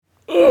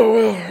Oh,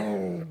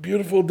 well,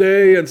 beautiful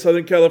day in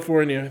Southern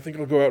California. I think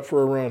I'll go out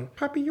for a run.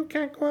 Poppy, you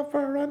can't go out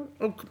for a run.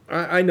 Oh,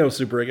 I know,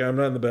 Super Rica. I'm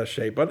not in the best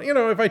shape. But,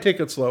 if I take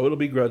it slow, it'll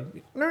be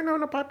good.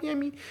 No, Poppy. I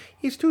mean,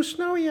 it's too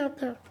snowy out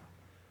there.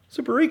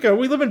 Super Rica,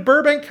 we live in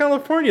Burbank,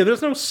 California.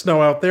 There's no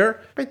snow out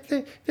there. But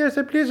there's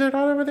a blizzard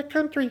all over the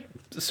country.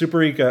 Super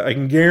Rica, I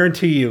can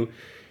guarantee you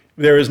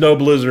there is no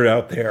blizzard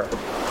out there.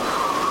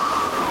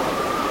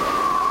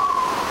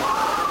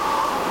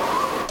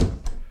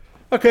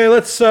 Okay,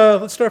 let's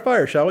start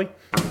fire, shall we?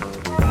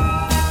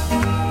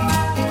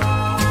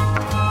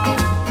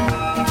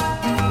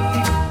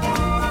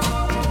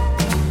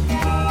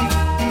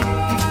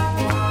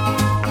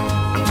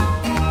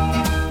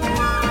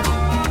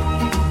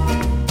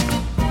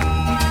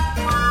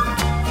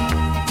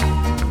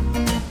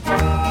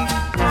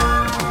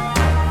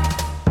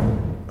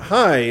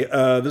 Hi,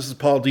 this is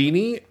Paul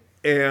Dini,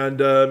 and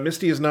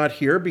Misty is not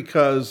here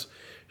because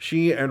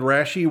she and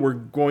Rashy were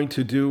going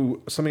to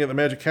do something at the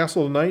Magic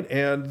Castle tonight,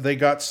 and they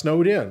got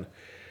snowed in.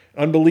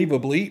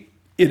 Unbelievably,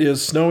 it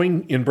is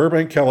snowing in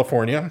Burbank,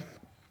 California,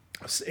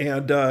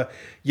 and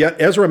yet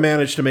Ezra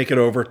managed to make it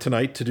over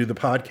tonight to do the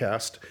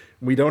podcast.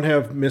 We don't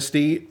have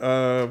Misty.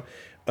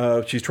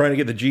 She's trying to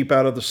get the Jeep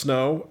out of the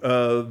snow.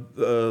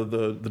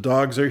 The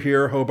dogs are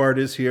here. Hobart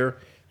is here.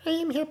 I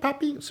am here,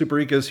 Puppy. Super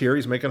Rica is here.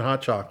 He's making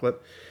hot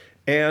chocolate.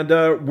 And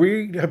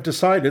we have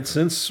decided,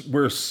 since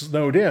we're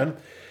snowed in,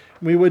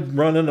 we would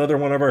run another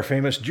one of our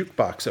famous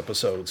Jukebox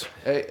episodes.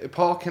 Hey,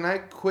 Paul, can I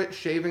quit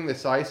shaving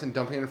this ice and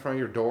dumping it in front of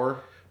your door?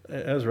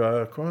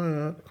 Ezra,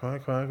 quiet,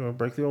 we'll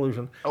break the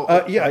illusion.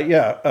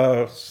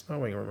 Yeah.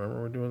 Snowing,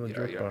 remember? We're doing the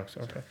Jukebox.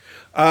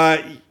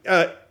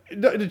 Yeah.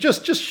 Okay.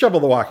 Just shovel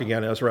the walk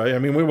again, Ezra. I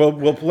mean,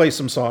 we'll play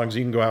some songs.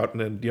 You can go out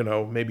and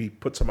maybe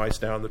put some ice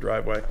down the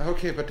driveway.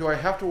 Okay, but do I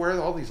have to wear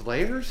all these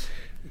layers?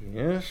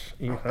 Yes,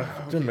 you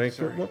have to make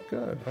it look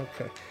good.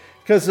 Okay.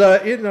 Because,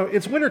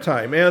 it's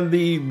wintertime, and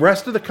the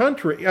rest of the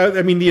country,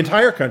 the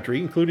entire country,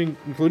 including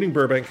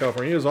Burbank,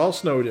 California, is all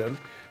snowed in.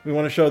 We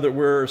want to show that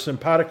we're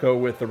simpatico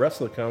with the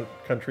rest of the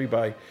country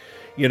by,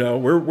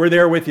 we're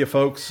there with you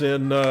folks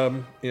in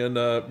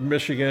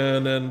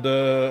Michigan and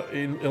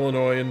in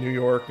Illinois and New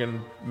York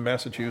and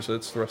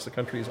Massachusetts. The rest of the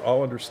country is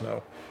all under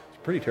snow. It's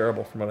pretty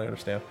terrible from what I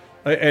understand.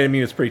 I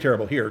mean, it's pretty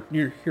terrible here.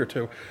 You're here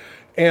too.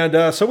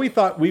 And so we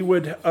thought we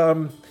would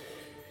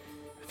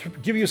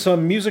give you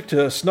some music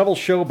to Snovel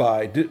show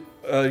by,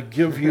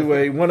 give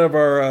you one of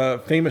our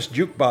famous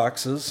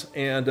jukeboxes,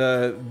 and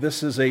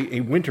this is a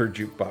winter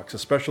jukebox, a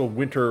special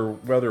winter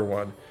weather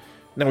one.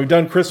 Now, we've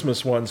done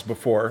Christmas ones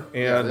before.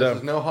 And this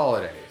is no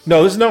holidays.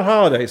 No, this is no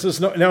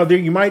holidays. Now,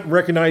 you might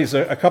recognize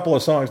a couple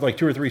of songs, like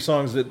 2 or 3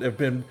 songs that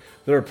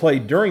are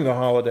played during the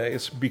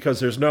holidays, because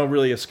there's no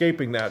really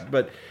escaping that.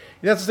 But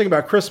that's the thing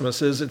about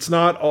Christmas, is it's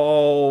not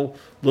all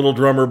Little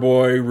Drummer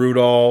Boy,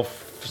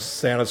 Rudolph,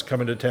 Santa's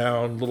Coming to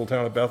Town, Little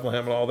Town of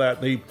Bethlehem, and all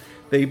that.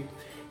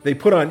 They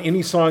put on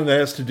any song that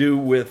has to do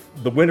with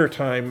the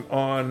wintertime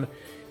on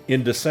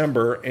in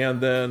December,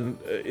 and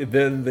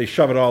then they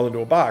shove it all into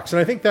a box. And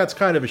I think that's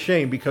kind of a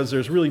shame, because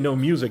there's really no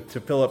music to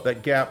fill up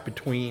that gap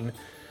between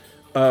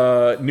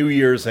New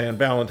Year's and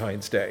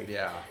Valentine's Day.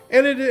 Yeah.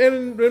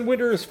 And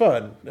winter is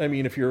fun. I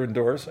mean, if you're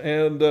indoors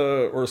and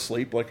or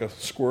asleep, like a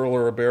squirrel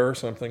or a bear or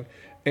something.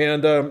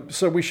 And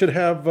so we should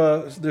have,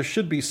 there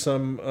should be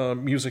some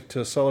music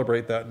to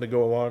celebrate that and to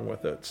go along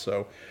with it.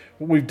 So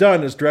what we've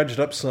done is dredged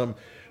up some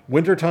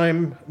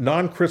wintertime,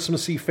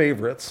 non-Christmassy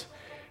favorites,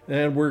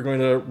 and we're going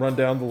to run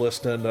down the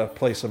list and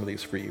play some of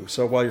these for you.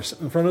 So while you're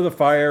sitting in front of the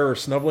fire or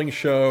snubbling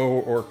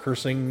show or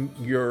cursing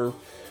your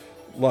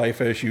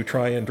life as you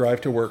try and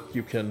drive to work,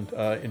 you can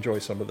enjoy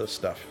some of this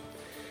stuff.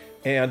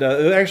 And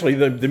actually,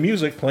 the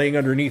music playing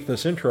underneath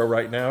this intro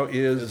right now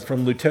is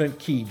from Lieutenant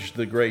Keej,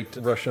 the great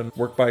Russian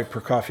work by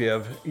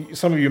Prokofiev.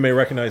 Some of you may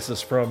recognize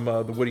this from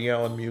the Woody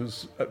Allen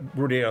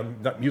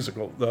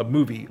the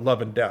movie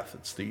Love and Death.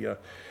 It's the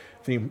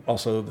theme,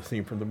 also the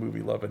theme from the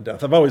movie Love and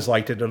Death. I've always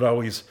liked it. It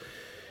always,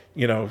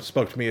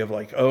 spoke to me of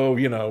like,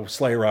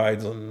 sleigh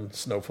rides and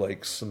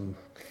snowflakes and,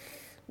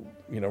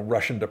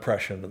 Russian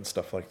depression and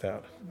stuff like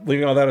that.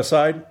 Leaving all that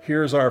aside,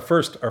 here's our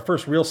first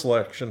real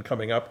selection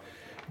coming up.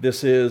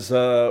 This is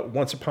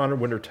Once Upon a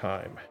Winter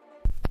Time.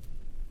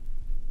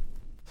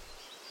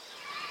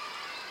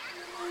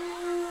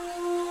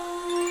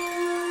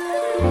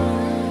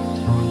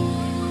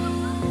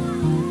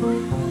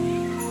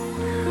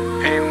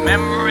 A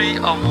memory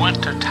of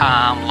winter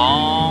time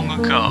long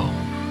ago,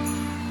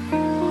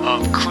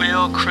 of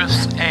clear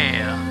crisp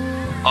air,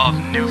 of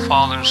new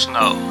fallen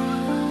snow,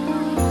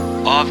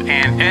 of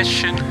an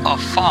etching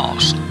of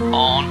frost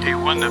on a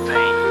window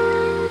pane,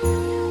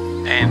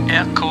 an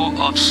echo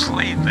of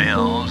sleigh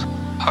bells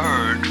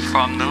heard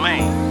from the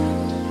lane.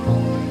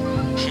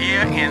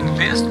 Here in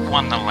this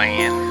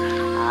wonderland,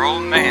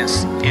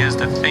 romance is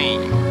the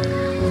theme,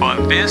 for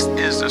this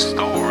is the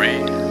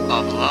story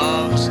of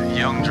love's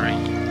young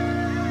dream.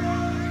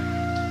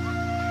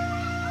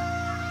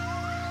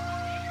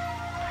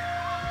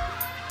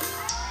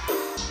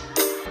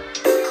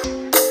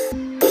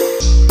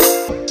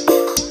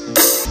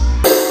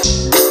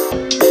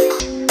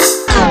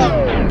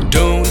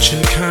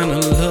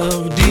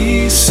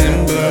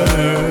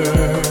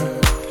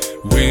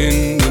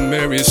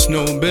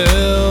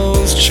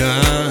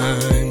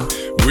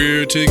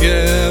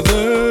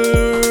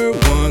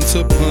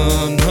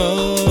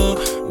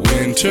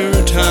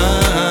 winter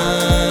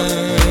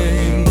time.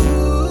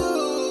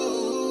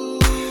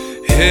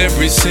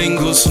 Every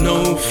single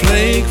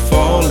snowflake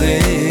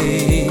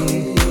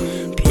falling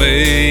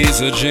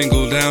plays a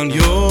jingle down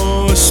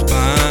your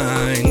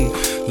spine.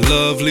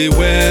 Lovely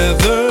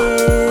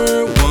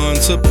weather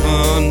once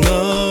upon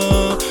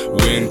a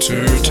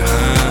winter time.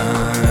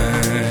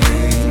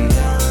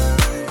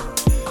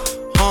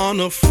 On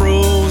a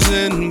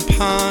frozen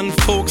pond,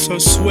 folks are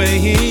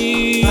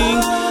swaying.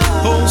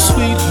 Oh,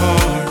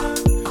 sweetheart,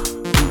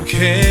 who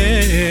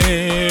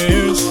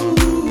cares?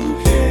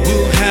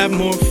 We'll have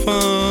more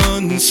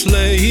fun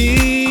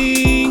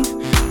sleighing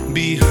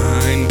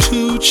behind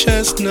two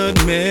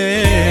chestnut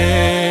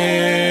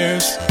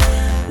mares.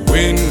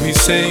 When we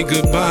say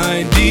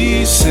goodbye,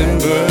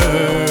 December,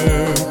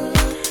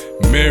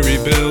 merry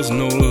bells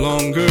no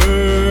longer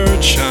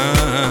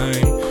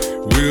chime.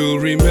 We'll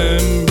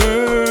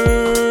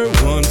remember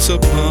once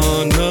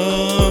upon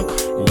a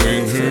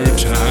winter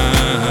time.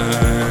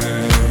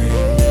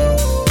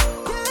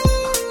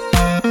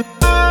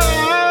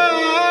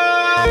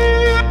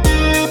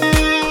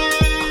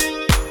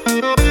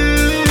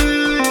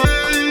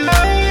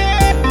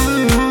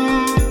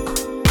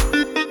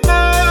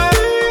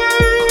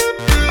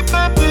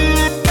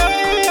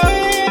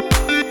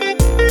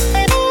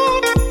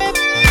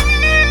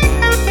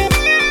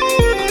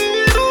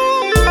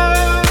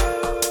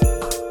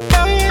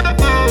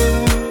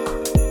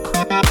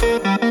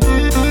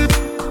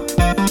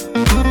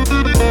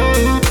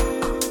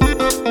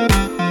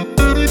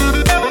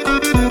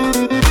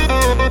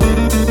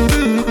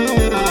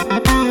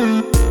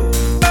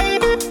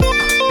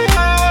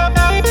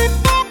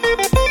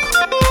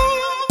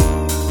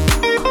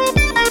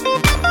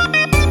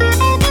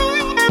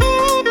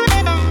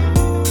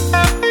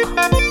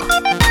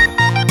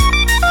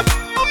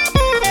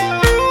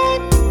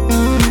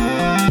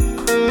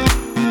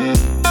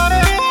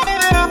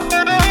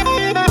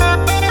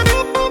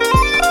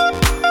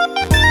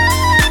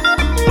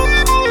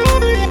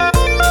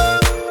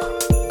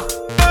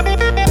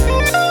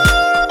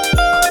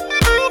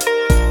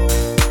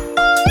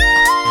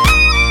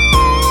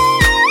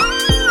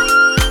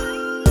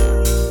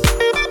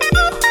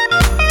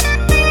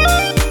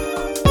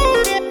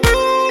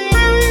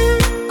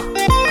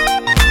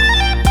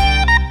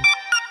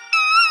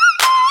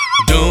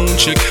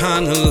 You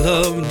kinda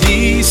love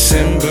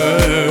December,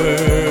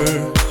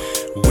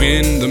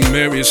 when the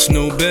merry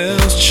snow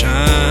bells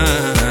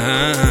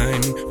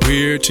chime.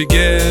 We're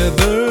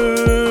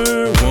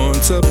together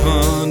once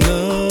upon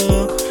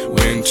a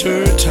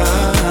winter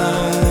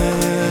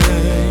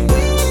time.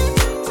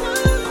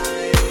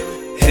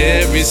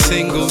 Every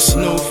single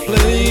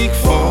snowflake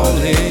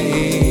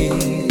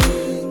falling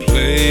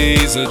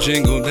plays a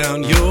jingle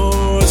down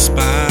your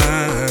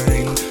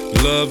spine.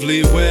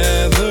 Lovely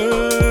weather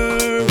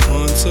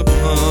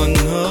upon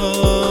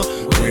a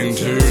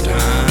winter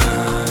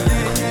time.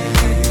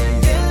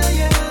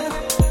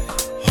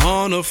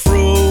 On a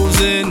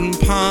frozen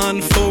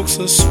pond, folks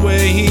are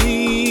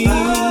swaying.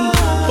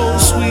 Oh,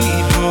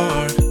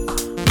 sweetheart,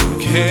 who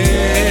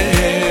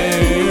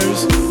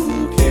cares?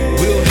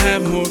 We'll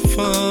have more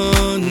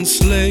fun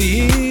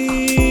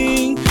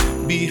sleighing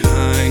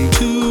behind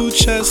two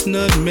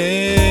chestnut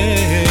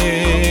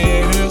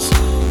mares.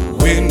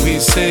 When we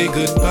say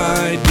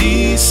goodbye,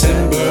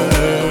 December,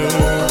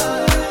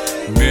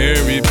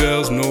 merry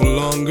bells no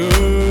longer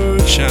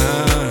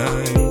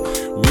chime.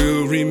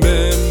 We'll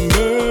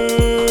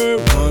remember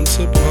once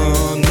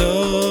upon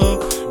a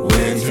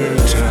winter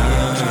time.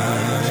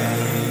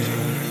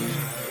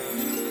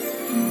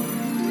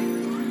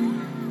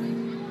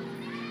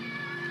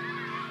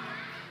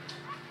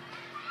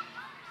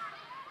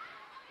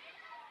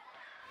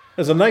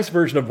 There's a nice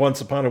version of Once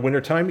Upon a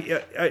Winter Time.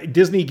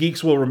 Disney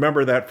geeks will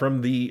remember that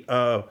from the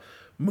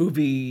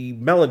movie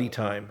Melody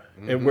Time,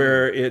 and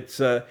where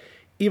it's...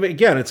 even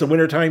again, it's a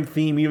wintertime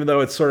theme, even though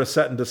it's sort of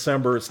set in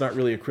December. It's not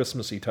really a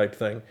Christmassy type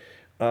thing.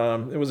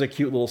 It was a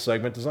cute little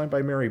segment designed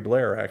by Mary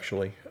Blair,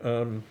 actually.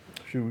 And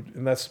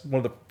that's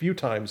one of the few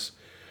times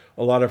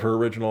a lot of her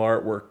original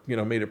artwork,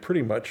 made it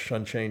pretty much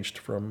unchanged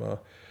from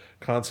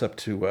concept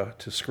to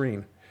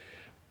screen.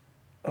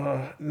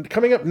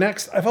 Coming up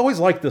next, I've always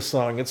liked this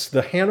song. It's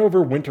the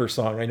Hanover Winter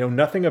Song. I know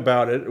nothing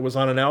about it. It was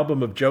on an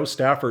album of Joe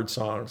Stafford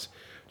songs.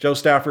 Joe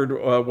Stafford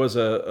was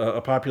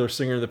a popular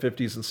singer in the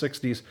 50s and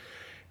 60s.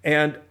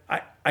 And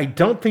I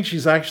don't think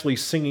she's actually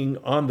singing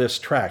on this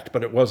track,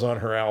 but it was on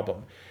her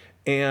album.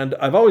 And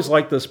I've always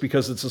liked this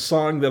because it's a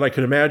song that I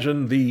could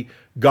imagine the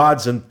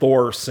gods and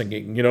Thor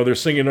singing. They're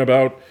singing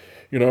about,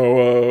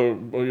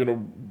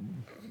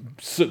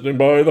 sitting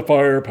by the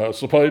fire, past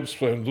the pipes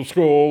and the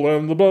skull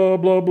and the blah,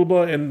 blah, blah,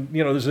 blah. And,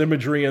 there's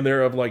imagery in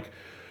there of like,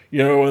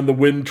 and the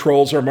wind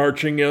trolls are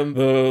marching and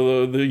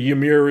the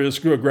Ymir is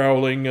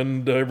growling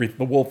and the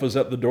wolf is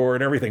at the door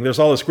and everything. There's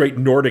all this great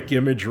Nordic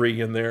imagery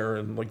in there,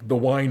 and like the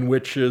wine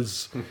witch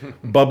is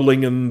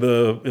bubbling in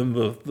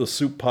the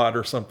soup pot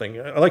or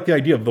something. I like the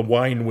idea of the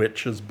wine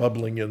witch is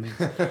bubbling in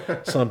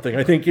something.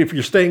 I think if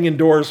you're staying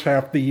indoors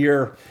half the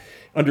year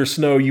under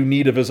snow, you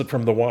need a visit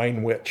from the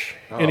wine witch.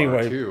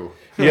 Anyway, or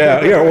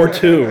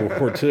two.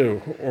 or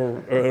two,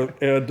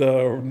 and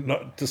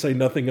not to say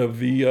nothing of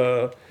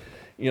the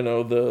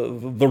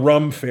the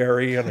rum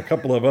fairy and a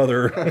couple of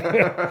other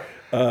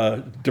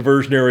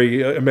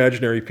diversionary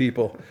imaginary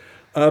people.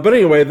 But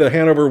anyway, the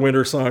Hanover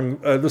Winter Song.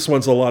 This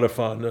one's a lot of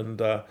fun,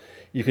 and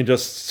you can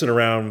just sit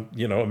around,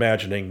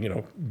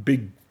 imagining,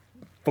 big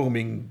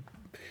foaming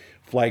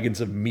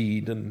flagons of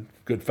mead and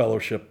good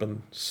fellowship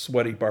and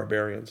sweaty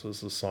barbarians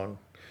as the song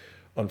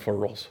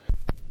unfurls.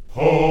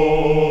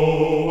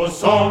 Ho, a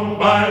song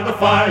by the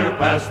fire,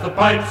 pass the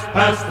pipes,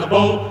 pass the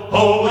bowl.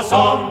 Ho, a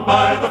song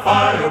by the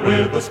fire,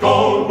 with a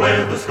skull,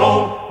 with a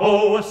skull.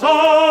 Ho, a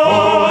song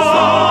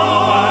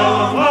by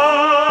the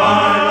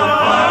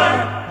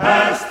fire,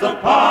 pass the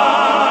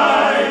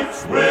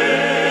pipes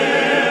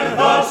with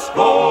a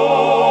skull.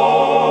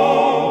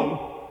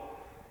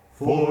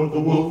 For the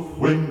wolf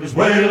wind is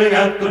wailing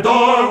at the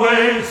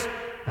doorways,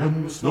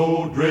 and the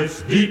snow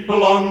drifts deep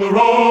along the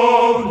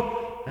road.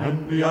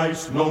 And the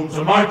ice gnomes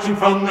are marching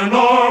from their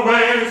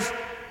Norways,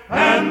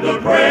 and the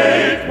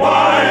great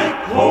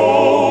white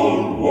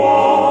cold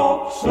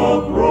walks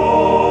abroad.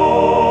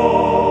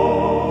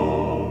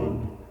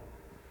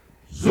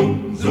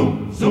 Zoom,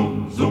 zoom,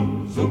 zoom,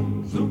 zoom,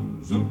 zoom,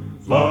 zoom, zoom.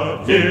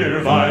 But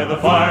here by the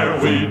fire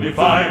we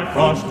defy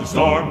frost and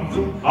storm.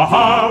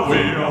 Aha, we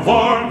are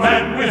warm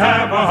and we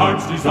have our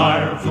heart's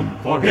desire.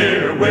 For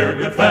here we're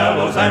good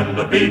fellows, and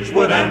the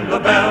beechwood and the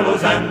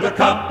bellows, and the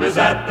cup is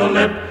at the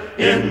lip,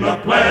 in the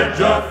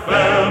pledge of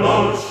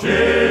fellowship.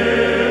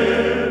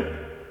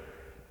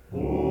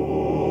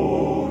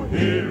 Oh,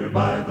 here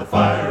by the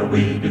fire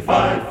we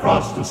defy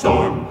frost and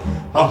storm.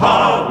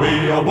 Ha-ha,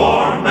 we are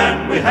warm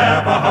and we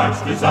have a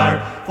heart's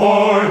desire.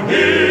 For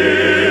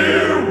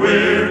here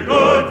we're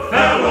good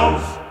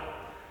fellows,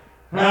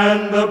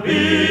 and the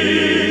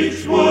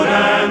beechwood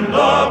and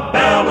the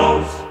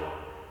bellows,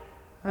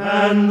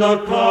 and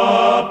the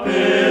cup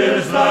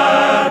is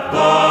at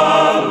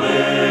the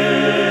lip.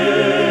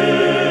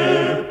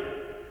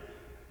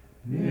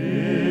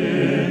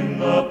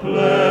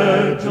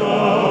 Pledge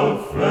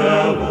of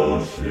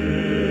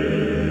fellowship,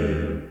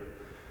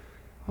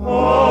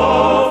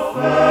 of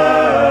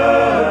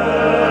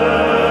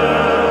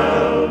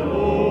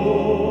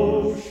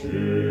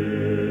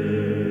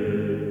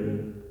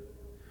fellowship.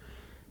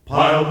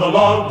 Pile the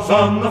logs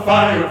on the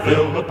fire,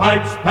 fill the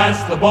pipes,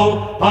 pass the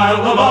bowl. Pile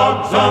the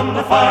logs on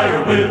the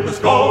fire, with a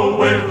skull,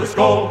 with a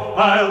skull.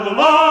 Pile the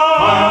logs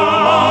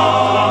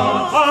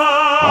on the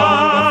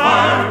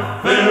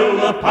fire, fill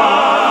the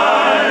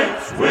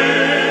pipes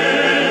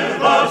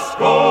with a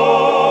skull.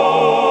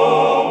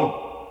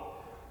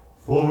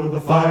 For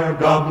the fire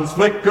goblins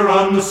flicker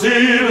on the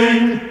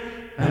ceiling,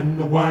 and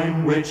the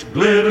wine witch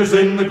glitters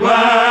in the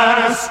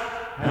glass,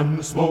 and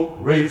the smoke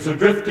rays are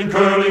drifting,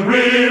 curling,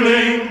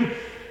 reeling,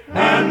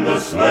 and the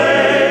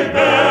sleigh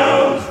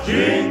bells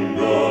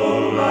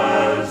jingle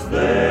as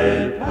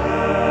they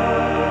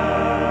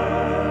pass.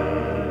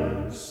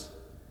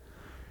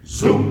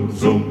 Zoom,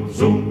 zoom,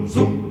 zoom,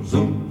 zoom,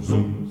 zoom,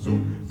 zoom,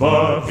 zoom.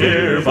 But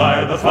here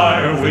by the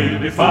fire we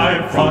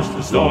defy frost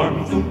and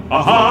storm.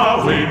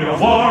 Aha, we are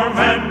warm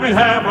and we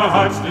have our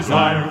heart's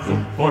desire.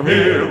 For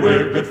here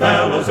we're good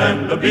fellows,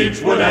 and the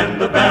beechwood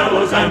and the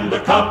bellows, and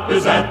the cup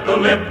is at the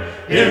lip,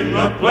 in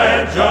the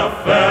pledge of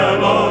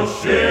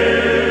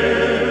fellowship.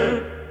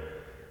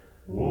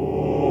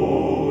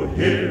 Oh,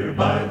 here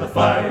by the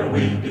fire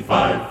we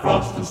defy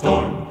frost and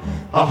storm.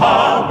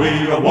 Aha,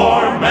 we are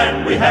warm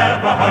and we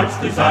have our heart's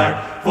desire.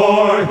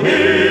 For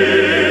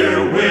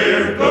here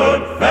we're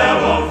good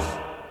fellows,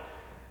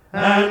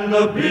 and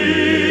the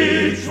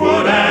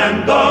beechwood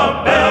and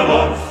the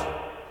bellows,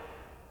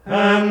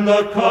 and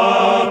the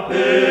cup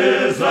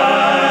is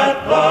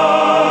at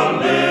the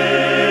lip,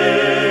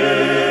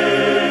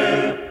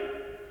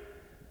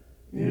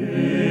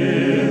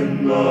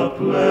 in the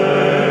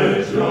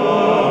pledge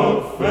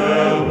of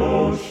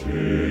fellowship.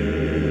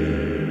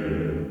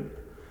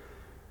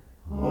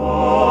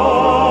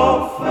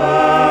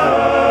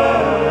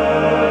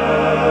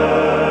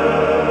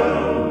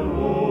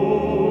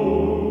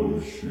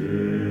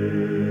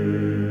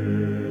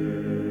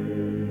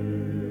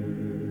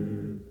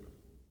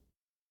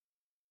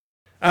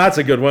 That's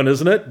a good one,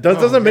 isn't it?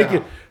 Doesn't make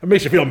you? It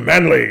makes you feel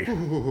manly.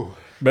 Ooh.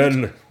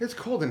 Men. It's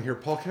cold in here,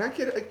 Paul.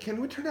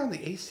 Can we turn down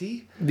the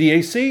AC? The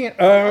AC? Wait,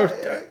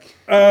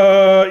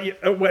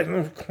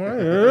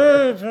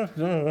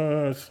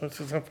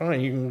 fine.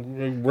 You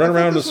can run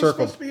around in a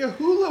circle. This was supposed to be a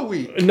hula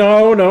week.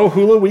 No.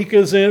 Hula week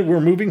is in.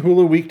 We're moving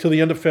hula week to the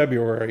end of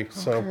February.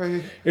 So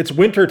Okay. it's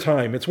winter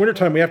time.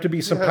 We have to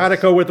be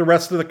simpatico with the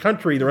rest of the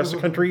country. The rest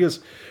of the country is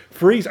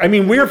freezing. I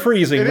mean, we're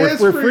freezing.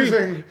 We're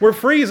freezing. We're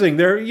freezing.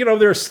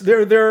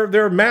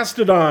 They're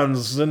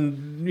mastodons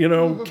and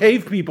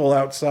cave people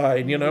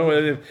outside.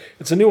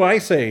 It's a new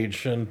ice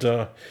age, and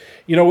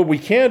what we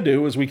can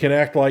do is we can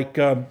act like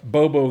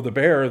Bobo the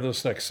bear.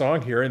 This next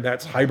song here, and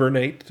that's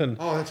hibernate and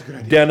that's a good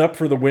idea. den up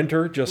for the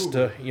winter. Just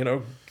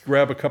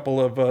grab a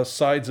couple of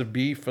sides of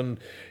beef and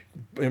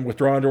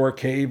withdraw into our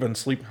cave and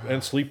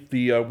sleep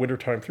the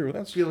wintertime through.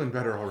 That's Feeling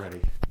better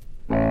already.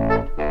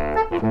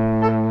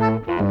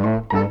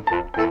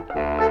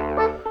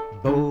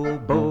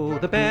 Bobo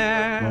the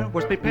bear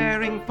was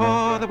preparing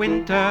for the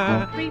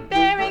winter,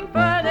 Preparing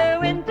for the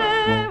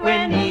winter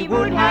when he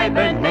would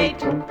hibernate.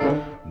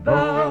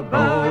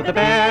 Bobo the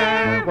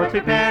bear was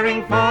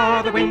preparing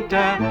for the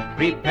winter,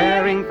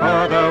 preparing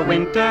for the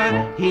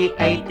winter. He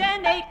ate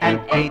and ate and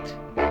ate.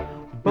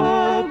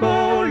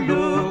 Bobo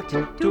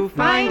looked to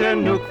find a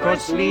nook for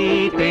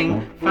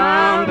sleeping,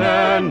 found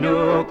a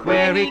nook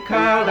where he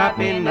curled up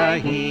in a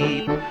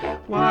heap.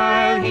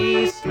 While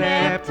he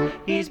slept,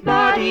 his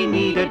body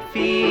needed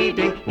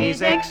feeding,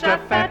 his extra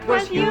fat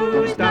was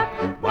used up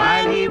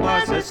while he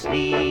was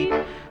asleep.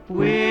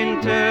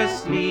 Winter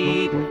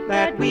sleep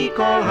that we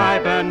call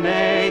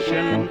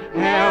hibernation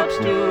helps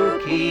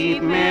to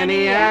keep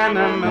many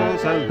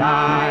animals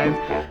alive.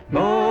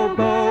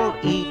 Bobo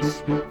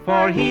eats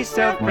for his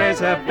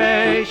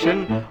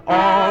self-preservation.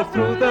 All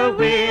through the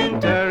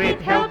winter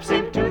it helps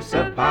him to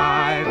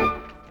survive.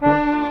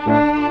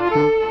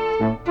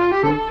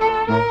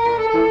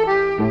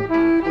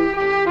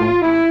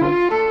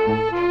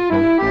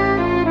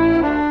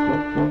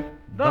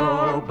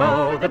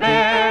 Bobo the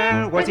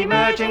bear was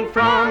emerging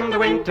from the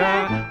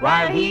winter.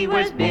 While he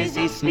was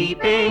busy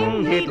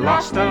sleeping, he'd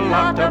lost a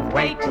lot of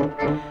weight.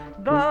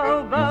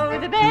 Bobo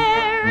the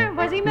bear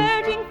was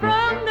emerging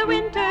from the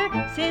winter.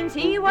 Since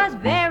he was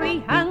very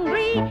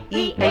hungry,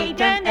 he ate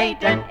and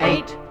ate and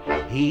ate.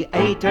 He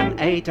ate and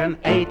ate and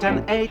ate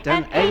and ate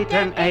and ate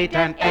and ate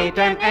and ate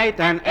and ate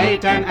and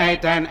ate and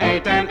ate and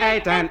ate and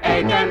ate and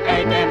ate and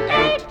ate and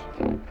ate.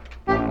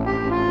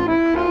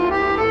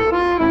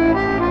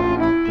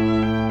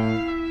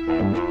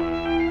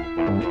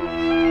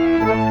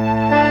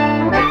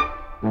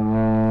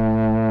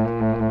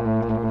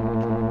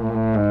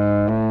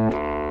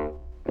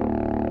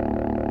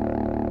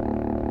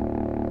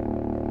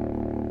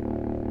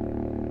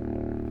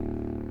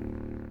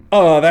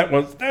 Oh,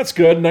 that's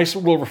good. Nice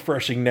little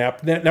refreshing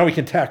nap. Now we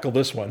can tackle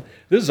this one.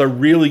 This is a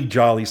really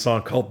jolly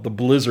song called "The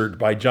Blizzard"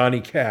 by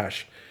Johnny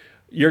Cash.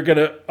 You're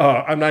gonna.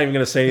 I'm not even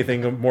gonna say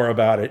anything more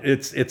about it.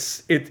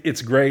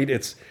 It's great.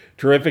 It's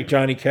terrific,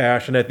 Johnny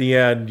Cash. And at the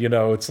end,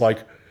 it's like,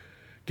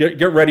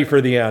 get ready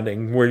for the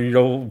ending where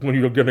when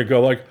you're gonna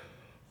go like,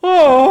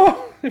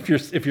 oh, if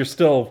you're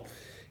still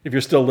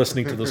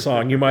listening to the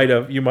song, you might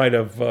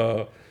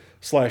have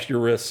slashed your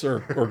wrists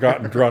or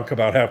gotten drunk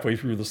about halfway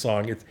through the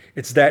song.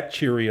 It's that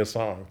cheery a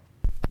song.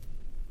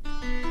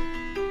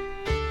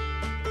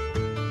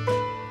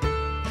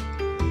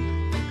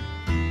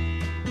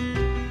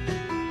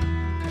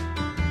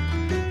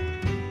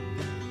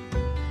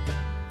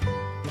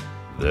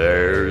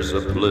 There's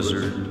a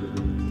blizzard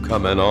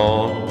coming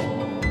on,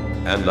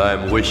 and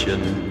I'm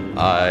wishing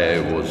I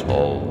was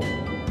home.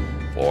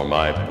 For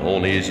my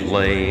pony's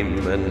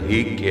lame and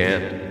he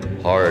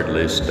can't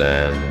hardly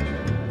stand.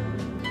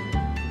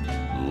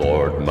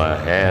 Lord, my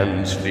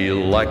hands feel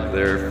like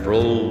they're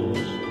froze,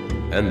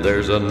 and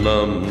there's a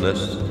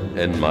numbness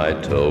in my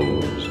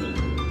toes.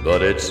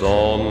 But it's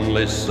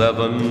only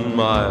 7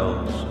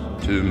 miles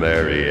to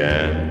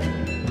Marianne.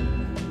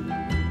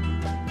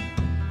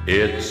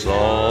 It's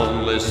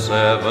only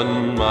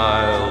 7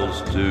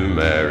 miles to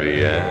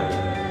Marianne.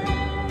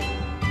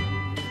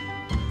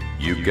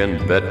 You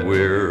can bet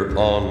we're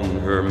on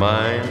her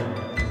mind,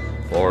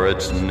 for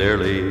it's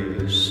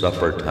nearly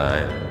supper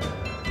time.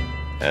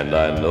 And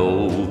I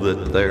know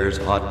that there's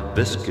hot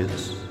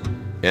biscuits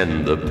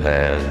in the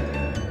pan.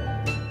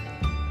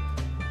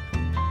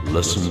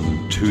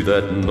 Listen to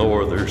that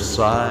norther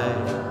sigh.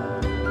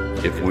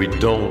 If we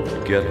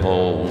don't get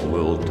home,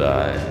 we'll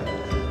die.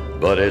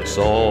 But it's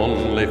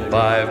only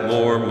 5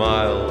 more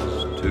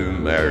miles to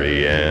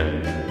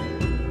Marianne.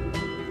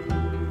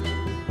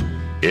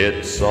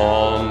 It's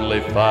only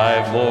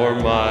 5 more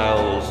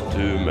miles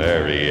to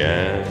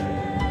Marianne.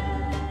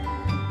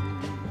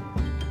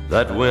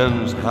 That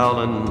wind's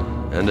howling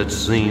and it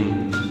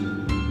seems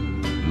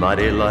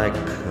mighty like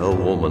a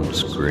woman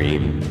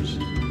screams.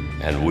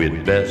 And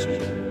we'd best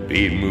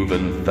be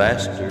moving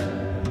faster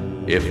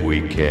if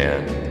we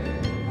can.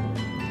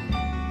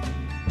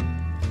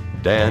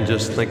 Dan,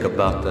 just think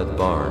about that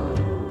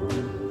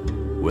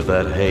barn with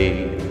that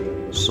hay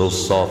so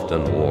soft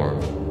and warm.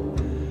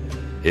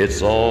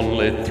 It's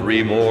only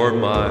 3 more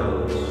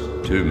miles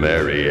to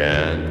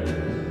Marianne.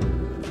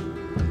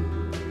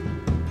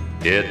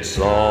 It's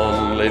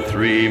only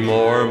 3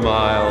 more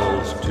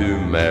miles to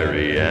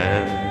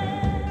Marianne.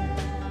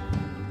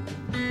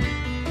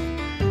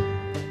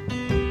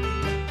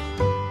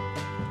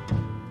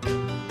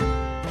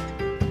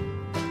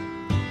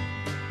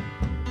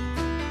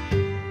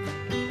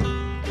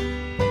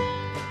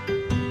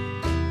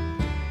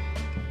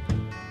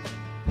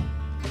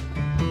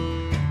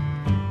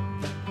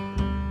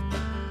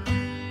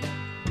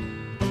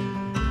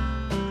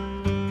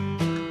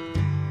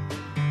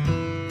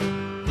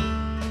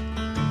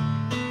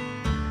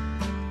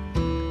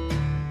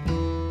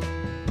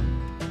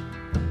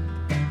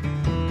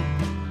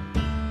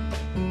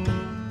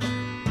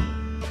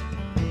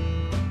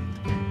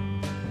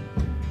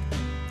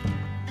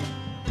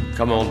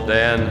 Come on,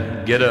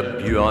 Dan, get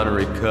up, you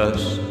ornery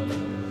cuss,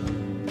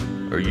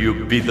 or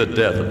you'll be the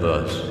death of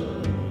us.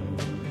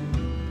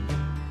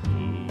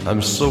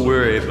 I'm so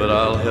weary, but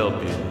I'll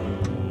help you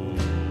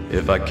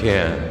if I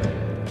can.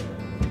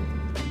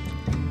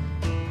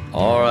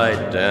 All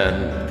right,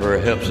 Dan,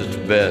 perhaps it's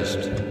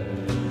best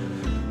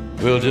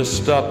we'll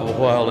just stop a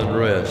while and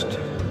rest,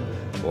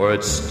 for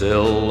it's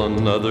still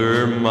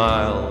another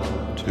mile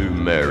to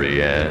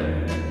Marianne.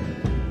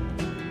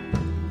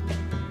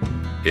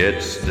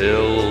 It's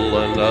still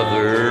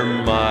another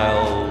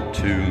mile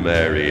to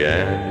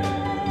Marianne.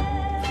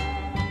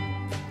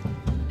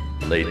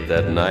 Late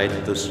that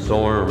night the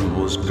storm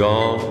was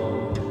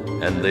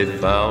gone, and they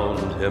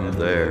found him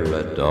there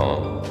at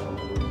dawn.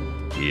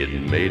 He had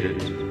made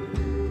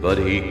it, but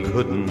he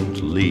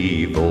couldn't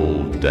leave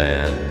old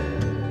Dan.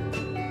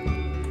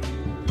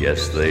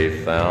 Yes, they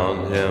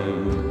found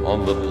him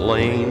on the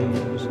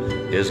plains,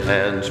 his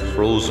hands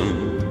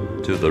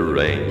frozen to the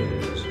reins.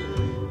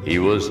 He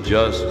was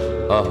just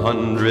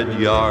 100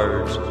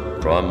 yards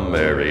from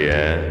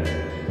Marianne.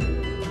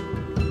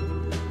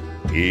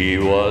 He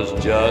was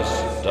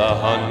just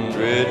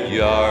 100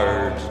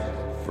 yards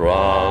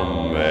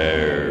from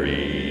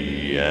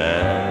Marianne.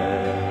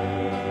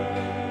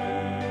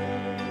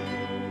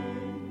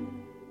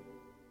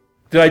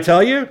 Did I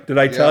tell you? Did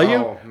I tell you?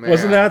 Oh, man.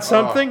 Wasn't that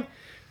something?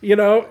 You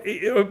know,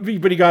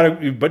 but you gotta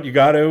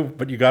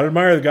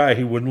admire the guy.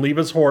 He wouldn't leave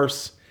his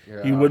horse.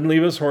 Yeah. He wouldn't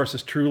leave his horse.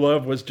 His true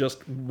love was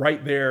just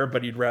right there,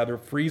 but he'd rather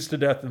freeze to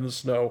death in the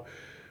snow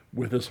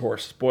with his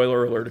horse.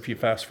 Spoiler alert if you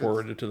fast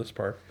forwarded to this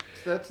part.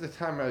 That's the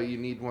time you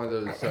need one of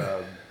those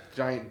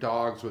giant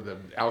dogs with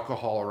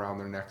alcohol around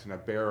their necks and a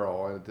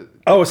barrel.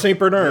 Oh, a St.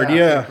 Bernard,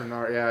 yeah. St.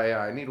 Bernard, yeah.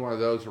 I need one of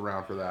those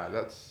around for that.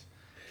 That's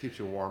keeps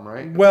you warm,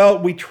 right? Well,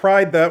 we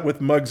tried that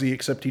with Muggsy,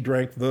 except he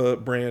drank the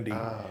brandy.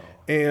 Oh.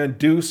 And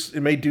Deuce, it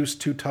made Deuce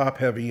too top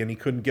heavy, and he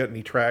couldn't get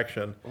any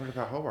traction. What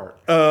about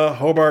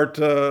Hobart?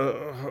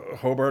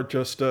 Hobart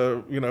just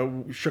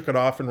shook it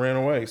off and ran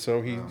away.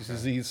 So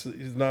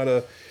he's not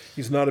a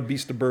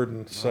beast of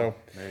burden. So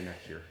maybe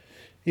next year.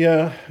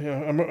 Yeah,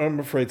 I'm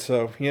afraid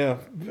so. Yeah,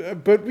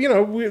 but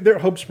their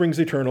hope springs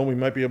eternal. We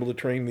might be able to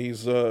train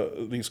these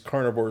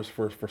carnivores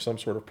for some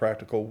sort of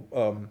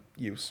practical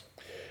use.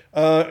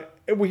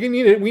 We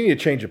need a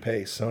change of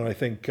pace, and I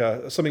think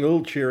something a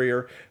little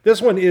cheerier.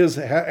 This one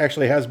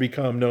actually has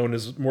become known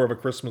as more of a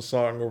Christmas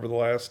song over the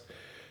last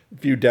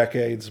few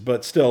decades,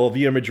 but still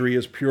the imagery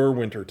is pure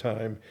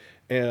wintertime,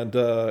 and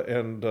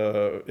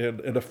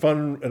a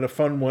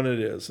fun one it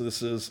is.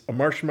 This is A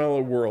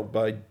Marshmallow World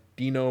by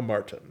Dino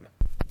Martin.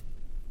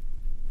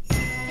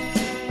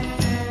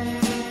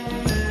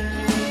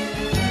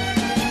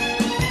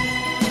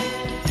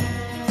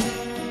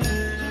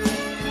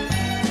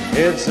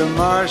 It's a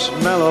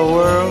marshmallow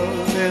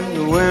world in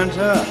the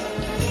winter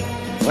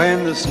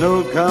when the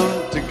snow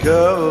comes to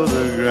cover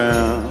the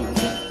ground.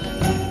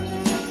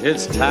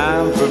 It's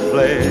time for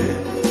play.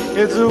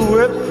 It's a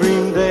whipped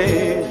cream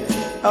day.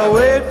 I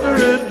wait for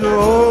it to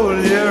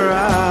hold you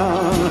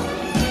round.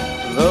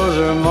 Those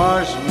are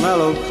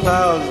marshmallow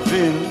clouds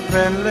being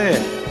friendly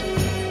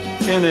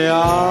in the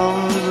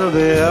arms of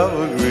the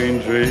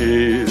evergreen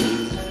trees.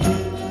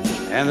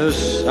 And the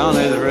sun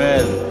is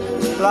red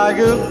like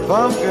a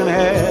pumpkin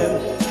head.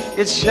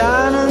 It's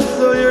shining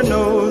so your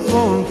nose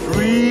won't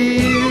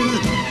freeze.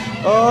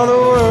 Oh, the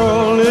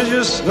world is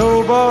your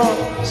snowball.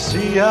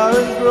 See how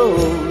it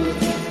grows.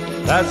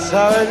 That's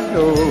how it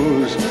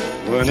goes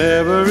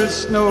whenever it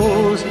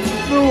snows.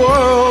 The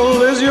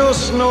world is your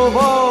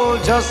snowball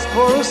just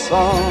for a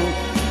song.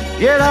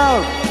 Get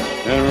out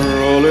and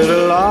roll it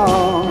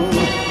along.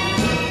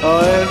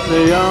 Oh, it's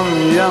a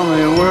yummy,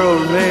 yummy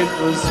world made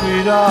for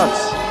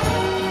sweethearts.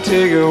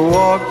 Take a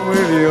walk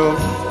with your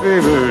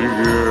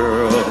favorite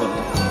girl.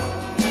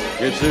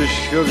 It's a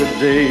sugar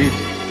date.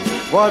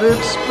 What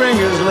if spring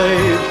is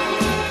late?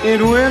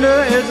 In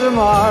winter, it's a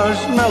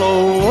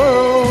marshmallow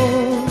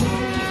world.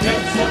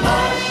 It's a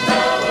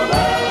marshmallow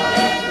world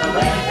in the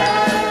winter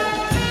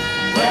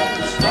when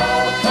the snow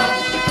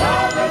comes to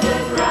cover the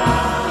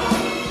ground.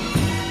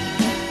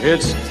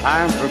 It's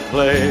time for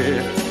play.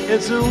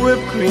 It's a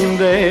whipped cream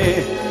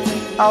day.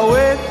 I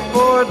wait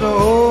for it to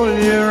hold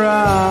you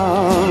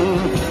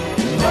round.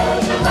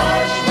 Those are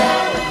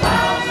marshmallow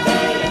clouds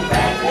made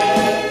friendly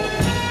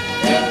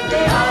in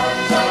the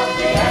arms of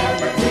the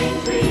evergreen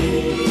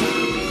tree.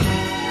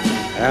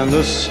 And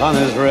the sun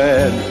is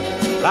red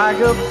like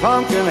a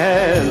pumpkin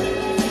head.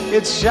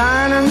 It's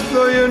shining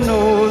so your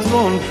nose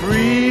won't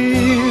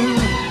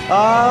freeze.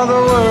 Ah,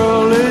 the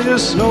world is your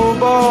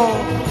snowball.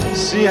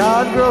 See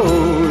how it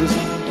grows.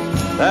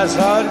 That's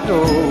how it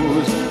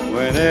goes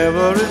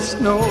whenever it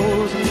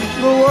snows.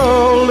 The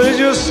world is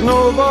your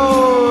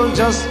snowball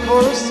just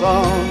for a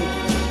song.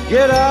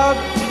 Get out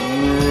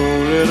and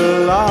roll it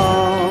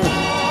along.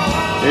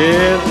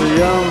 It's a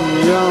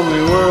yummy,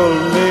 yummy world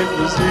made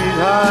for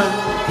sweethearts.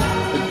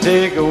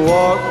 Take a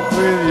walk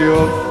with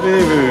your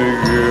favorite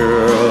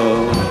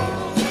girl.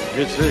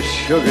 It's a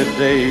sugar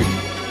date.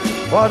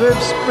 What if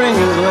spring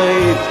is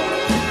late?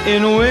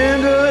 In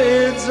winter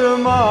it's a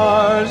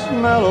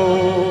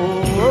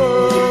marshmallow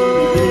world.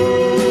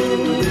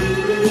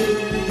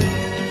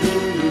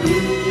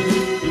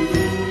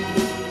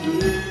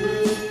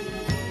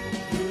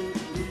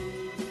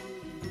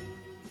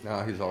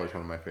 No, he's always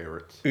one of my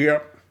favorites.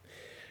 Yep.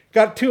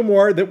 Got two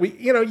more that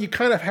you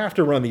kind of have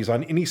to run these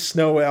on any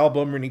snow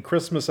album, any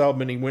Christmas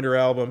album, any winter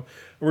album.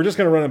 We're just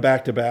going to run them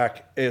back to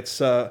back.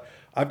 It's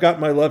I've Got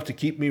My Love to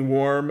Keep Me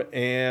Warm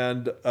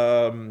and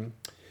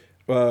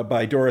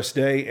by Doris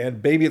Day,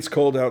 and Baby It's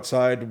Cold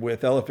Outside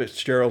with Ella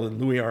Fitzgerald and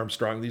Louis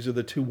Armstrong. These are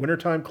the two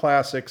wintertime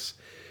classics,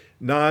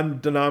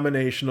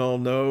 non-denominational,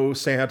 no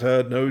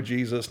Santa, no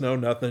Jesus, no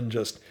nothing,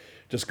 just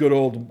good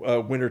old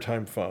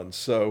wintertime fun.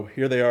 So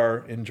here they are.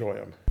 Enjoy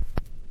them.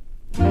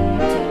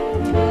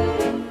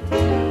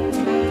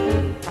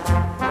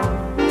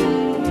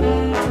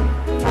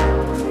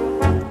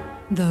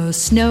 The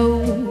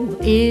snow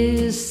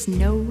is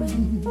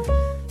snowing,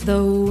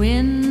 the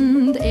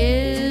wind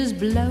is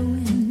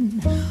blowing,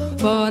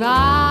 but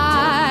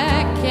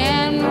I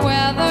can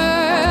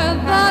weather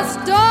the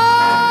storm.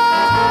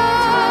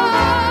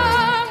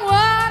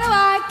 What do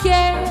I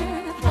care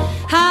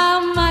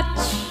how much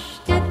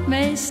it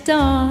may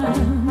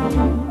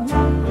storm?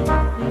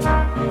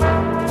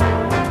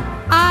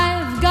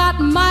 I've got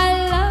my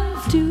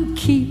love to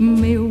keep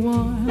me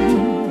warm.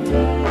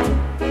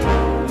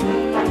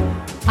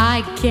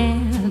 I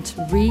can't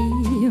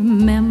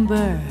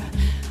remember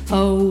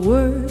a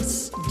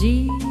worse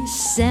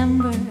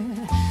December.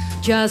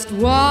 Just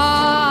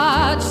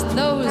watch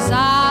those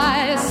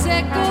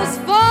icicles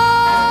form.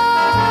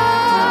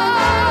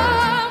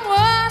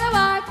 What do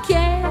I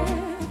care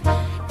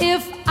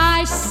if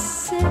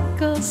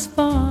icicles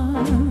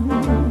form?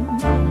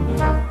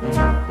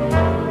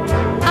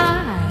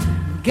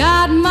 I've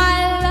got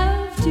my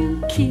love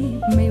to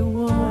keep me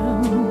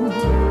warm.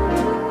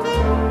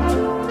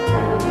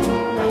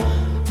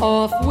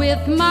 Off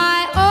with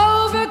my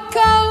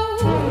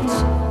overcoat,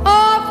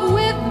 off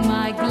with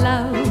my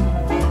glove.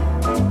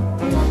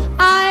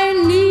 I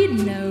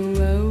need no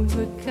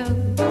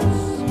overcoat.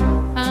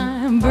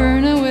 I'm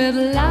burning with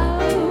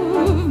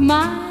love.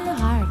 My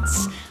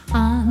heart's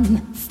on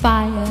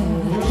fire.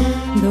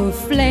 The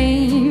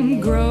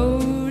flame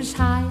grows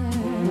higher,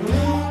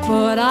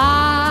 but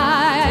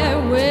I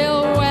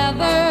will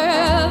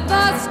weather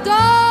the storm.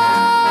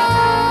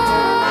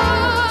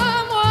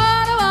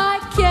 What do I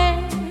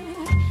care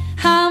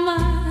how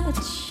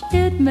much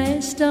it may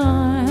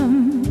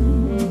storm?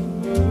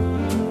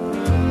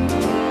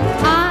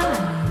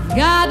 I've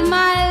got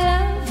my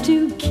love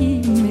to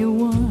keep me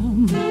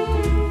warm.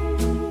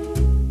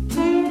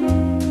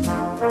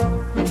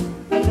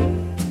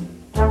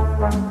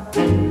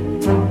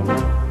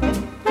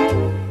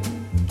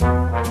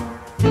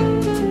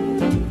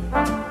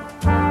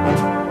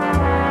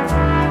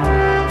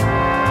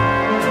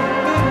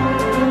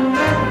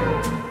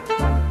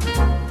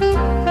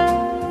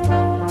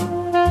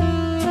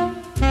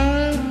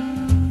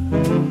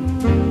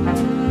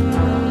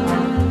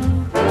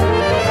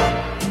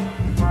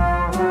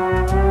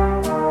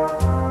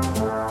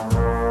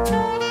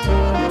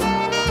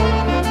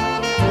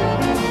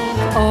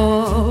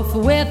 Off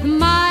with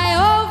my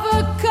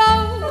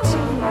overcoat,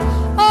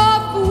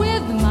 off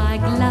with my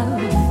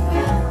glove.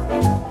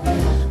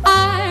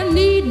 I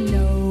need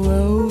no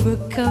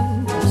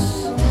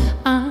overcoats.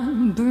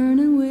 I'm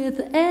burning with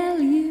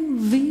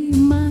LUV.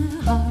 My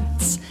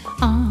heart's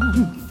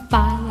on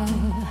fire.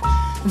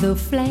 The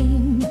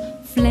flame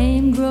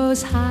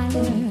grows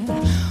higher,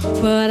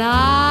 but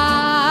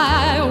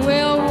I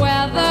will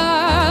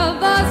weather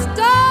the storm.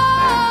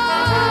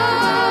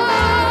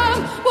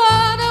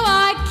 What do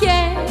I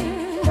care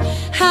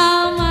how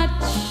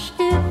much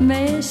it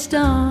may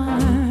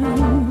storm?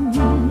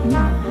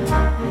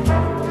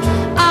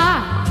 I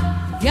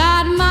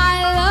got my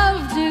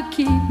love to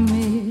keep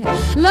me,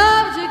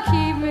 love to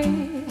keep me.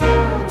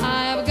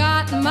 I've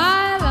got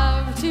my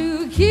love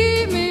to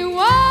keep me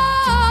warm.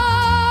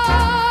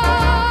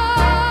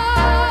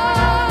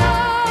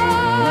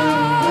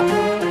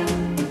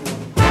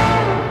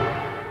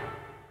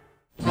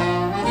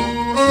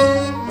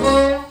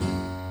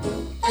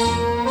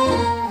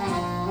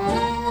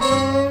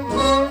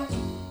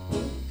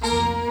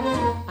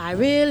 I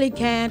really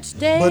can't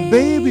stay. But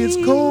baby, it's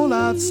cold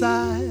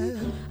outside.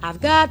 I've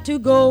got to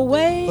go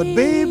away. But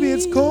baby,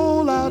 it's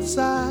cold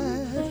outside.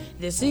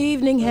 This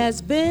evening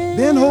has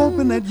been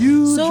hoping that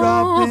you so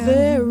drop in.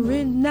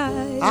 very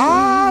nice.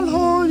 I'll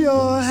hold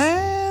your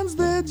hands,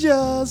 they're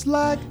just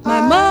like My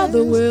ice.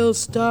 mother will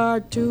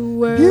start to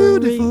worry.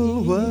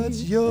 Beautiful,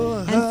 what's your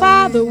And hurry?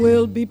 father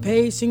will be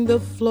pacing the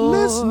floor.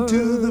 Listen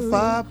to the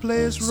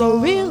fireplace So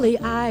roar. really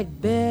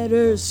I'd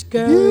better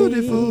scurry.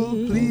 Beautiful,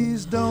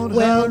 please don't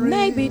Well, hurry.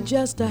 maybe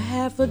just a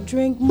half a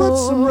drink more.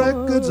 Put some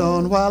records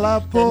on while I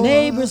pour. The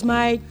neighbors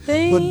might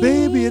think. But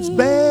baby, it's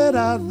bad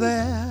out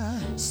there.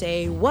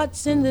 Say,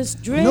 what's in this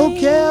drink? No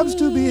cabs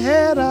to be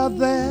had out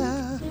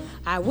there.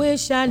 I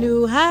wish I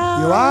knew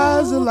how. Your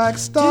eyes are like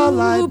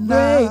starlight to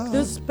break now.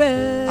 the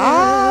spell.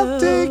 I'll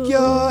take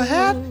your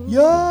hat,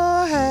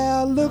 your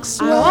hair looks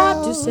swell. I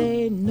ought to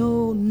say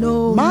no,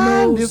 Oh,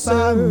 Mind no, if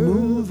sir. I'm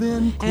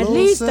moving closer? At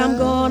least I'm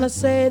gonna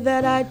say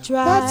that I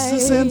tried. That's the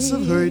sense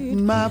of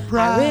hurting my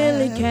pride. I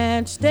really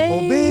can't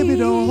stay. Oh, baby,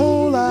 don't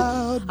hold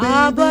out,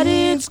 baby. But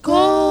it's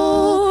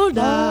cold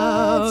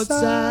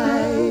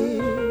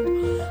outside.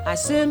 I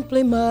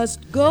simply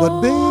must go.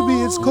 But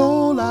baby, it's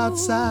cold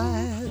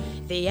outside.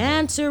 The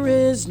answer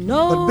is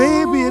no. But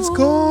baby, it's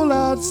cold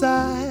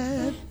outside.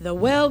 The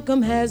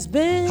welcome has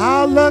been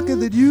how lucky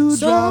that you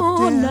so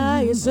dropped in.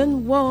 Nice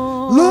and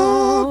warm.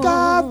 Look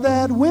out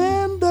that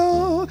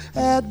window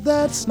at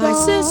that star. My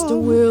sister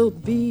will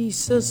be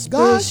suspicious.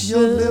 Gosh, your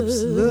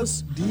lips look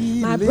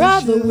delicious. My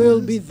brother will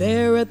be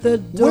there at the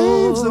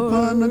door. Waves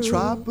upon a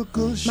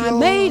tropical shore. My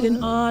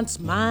maiden aunt's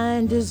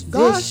mind is vicious.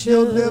 Gosh,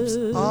 your lips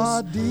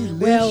are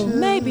delicious. Well,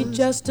 maybe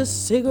just a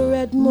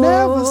cigarette more.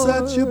 Never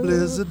such a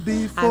blizzard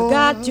before. I've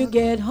got to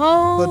get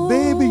home. But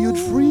baby, you'd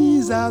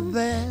freeze out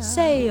there.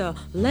 Say,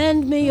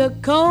 lend me a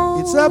comb.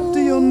 It's up to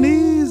your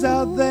knees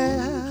out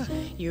there.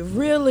 You've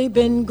really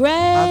been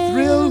grand. I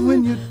thrill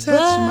when you touch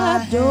my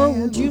hand.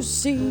 Don't you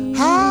see?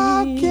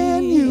 How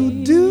can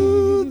you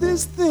do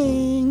this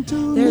thing to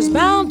me? There's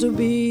bound to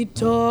be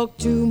talk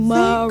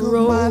tomorrow. Think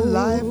of my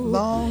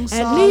lifelong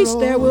sorrow. At least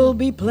there will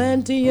be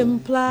plenty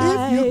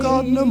implied. If you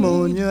caught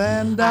pneumonia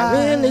and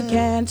I really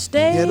can't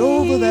stay. Get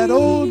over that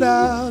old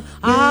doubt.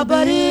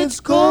 But it's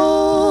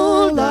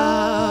cold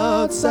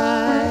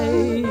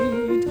outside.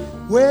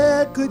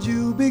 Where could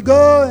you be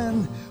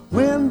going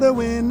when the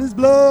wind is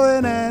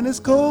blowing and it's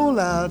cold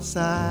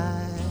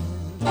outside?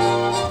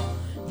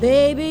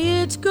 Baby,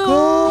 it's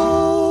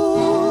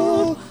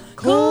cold,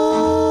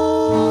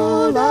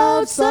 cold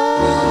outside.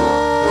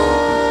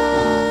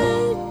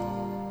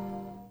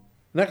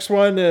 Next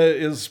one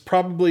is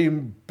probably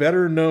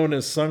better known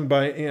as sung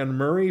by Anne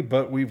Murray,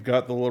 but we've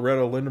got the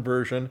Loretta Lynn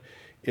version.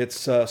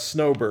 It's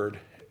Snowbird.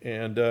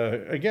 And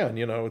again,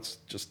 you know, it's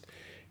just,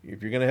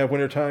 if you're going to have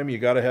wintertime, you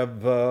got to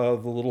have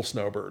the little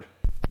snowbird.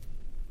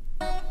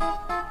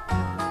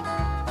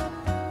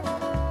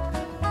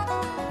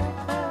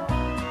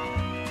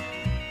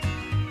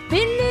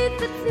 Beneath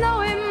the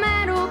snowy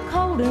mantle,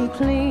 cold and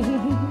clean,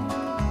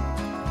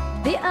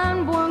 the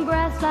unborn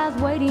grass lies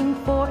waiting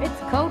for its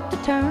coat to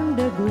turn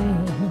to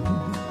green.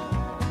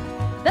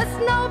 The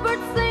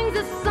snowbird sings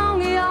a song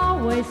he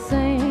always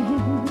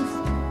sings,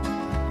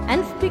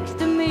 and speaks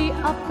to me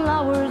of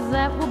flowers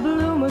that will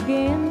bloom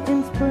again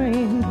in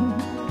spring.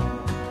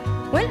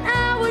 When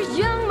I was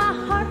young, my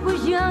heart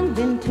was young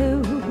then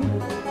too.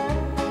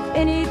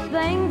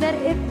 Anything that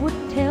it would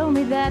tell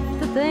me, that's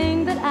the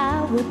thing that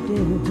I would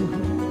do.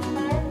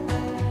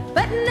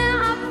 But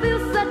now I feel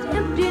such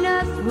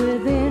emptiness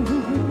within,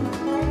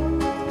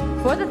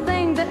 for the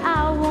thing that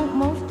I want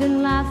most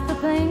in life's the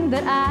thing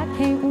that I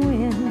can't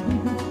win.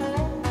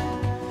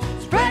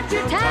 Spread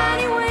your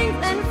tiny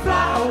wings and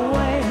fly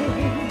away,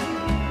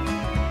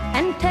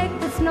 and take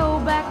the snow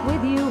back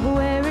with you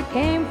where it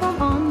came from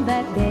on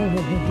that day.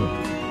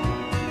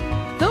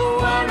 The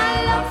one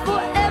I love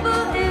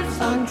forever is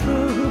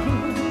untrue,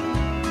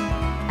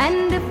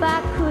 and if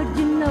I could,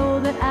 you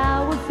know that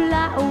I would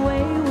fly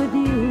away with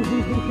you.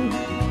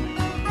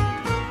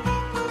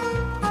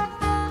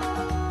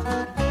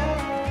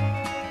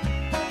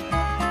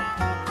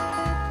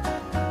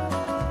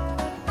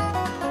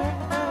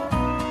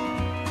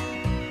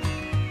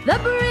 The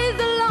breeze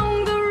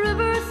along the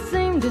river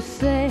seemed to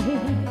say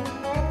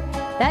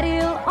that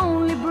he'll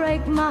only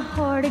break my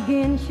heart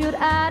again should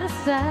I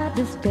decide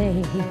to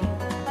stay.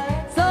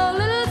 So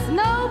little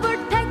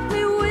snowbird, take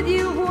me with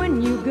you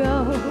when you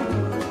go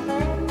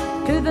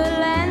to the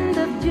land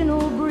of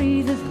gentle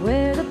breezes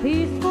where the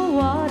peaceful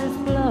waters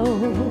flow.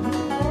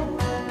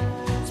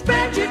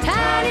 Spread your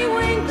tiny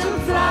wings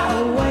and fly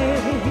away,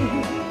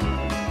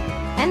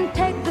 and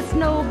take the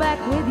snow back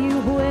with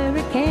you where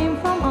it came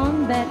from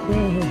on that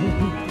day.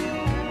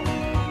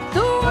 The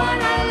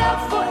one I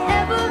love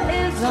forever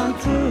is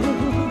untrue,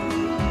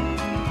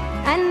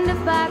 and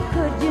if I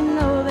could, you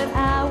know that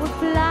I would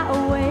fly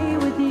away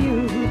with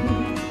you.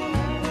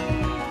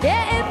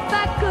 Yeah, if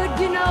I could,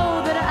 you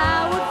know that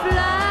I would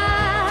fly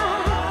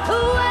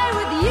away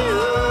with you.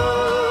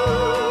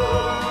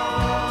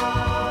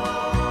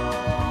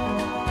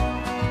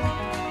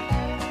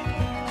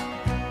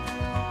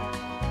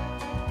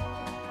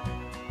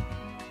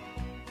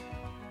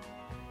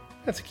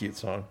 That's a cute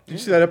song. Did you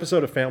see that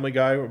episode of Family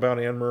Guy about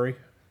Anne Murray?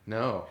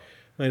 No.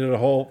 They did a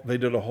whole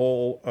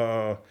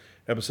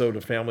episode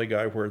of Family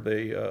Guy where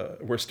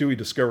where Stewie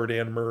discovered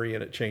Anne Murray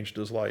and it changed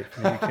his life.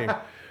 And he became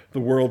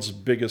the world's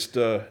biggest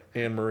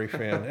Anne Murray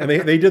fan. And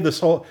they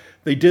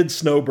did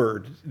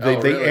Snowbird.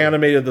 They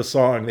animated the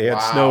song. They had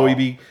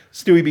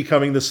Stewie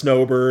becoming the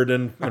Snowbird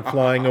and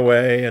flying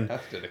away, and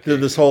did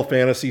this whole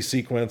fantasy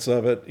sequence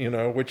of it, you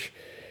know, which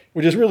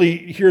is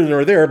really here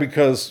nor there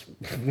because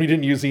we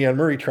didn't use the Anne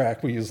Murray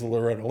track. We used the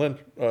Loretta Lynn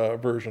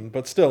version,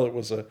 but still it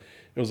was a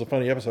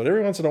funny episode.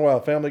 Every once in a while,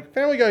 Family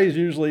Guy is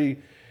usually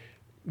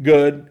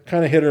good,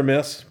 kind of hit or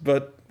miss,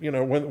 but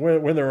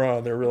when they're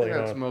on, they're really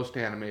That's on. most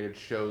animated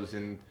shows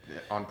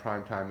on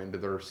primetime into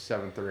their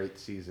 7th or 8th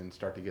season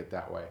start to get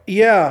that way.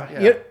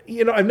 Yeah.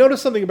 I've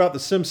noticed something about The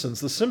Simpsons.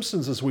 The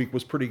Simpsons this week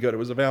was pretty good. It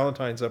was a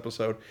Valentine's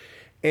episode.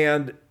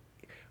 And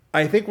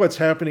I think what's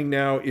happening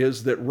now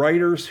is that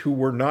writers who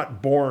were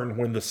not born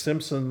when The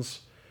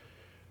Simpsons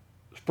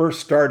first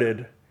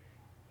started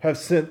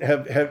have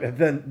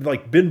then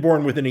been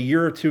born within a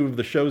year or two of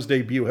the show's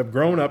debut, have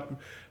grown up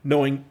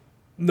knowing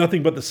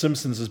nothing but The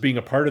Simpsons as being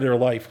a part of their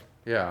life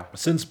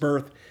since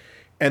birth,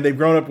 and they've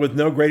grown up with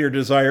no greater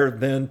desire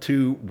than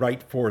to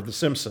write for The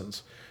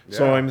Simpsons. Yeah.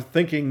 So I'm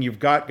thinking you've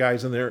got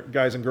guys and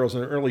girls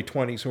in their early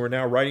 20s who are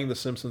now writing The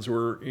Simpsons, who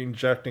are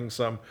injecting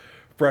some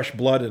fresh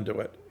blood into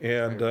it.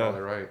 And you're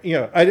probably right.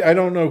 I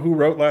don't know who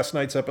wrote last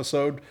night's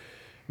episode.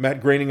 Matt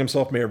Groening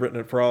himself may have written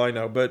it for all I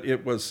know, but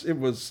it was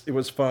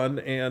fun,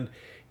 and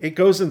it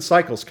goes in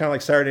cycles, kind of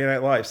like Saturday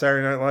Night Live.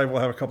 Saturday Night Live will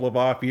have a couple of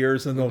off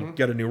years, and they'll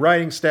get a new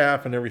writing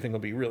staff, and everything will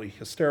be really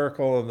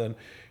hysterical. And then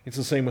it's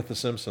the same with The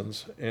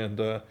Simpsons. And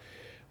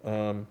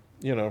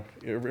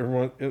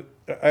everyone.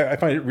 I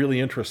find it really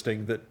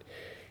interesting that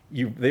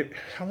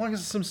how long has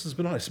The Simpsons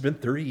been on? It's been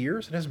 30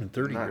 years. It hasn't been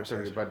 30 years.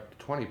 30, but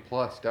 20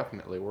 plus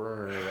definitely.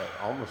 We're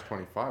almost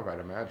 25, I'd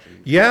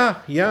imagine.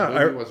 Yeah. The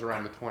movie was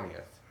around the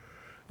 20th.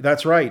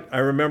 That's right. I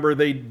remember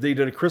they did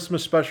a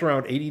Christmas special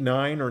around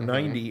 89 or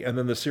 90, and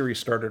then the series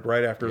started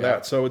right after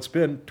that. So it's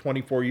been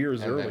 24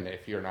 years early. And then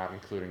if you're not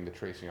including the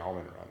Tracy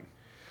Ullman run.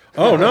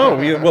 Oh, no.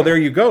 Well, there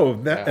you go.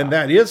 And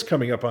that is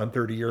coming up on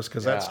 30 years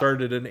because that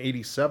started in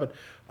 87.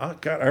 Oh,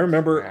 God, I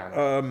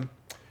remember,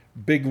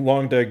 big,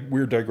 long,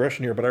 weird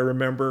digression here, but I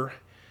remember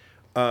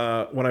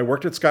when I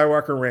worked at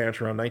Skywalker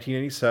Ranch around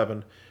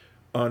 1987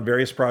 on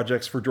various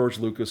projects for George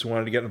Lucas who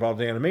wanted to get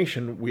involved in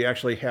animation, we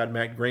actually had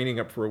Matt Groening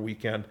up for a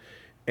weekend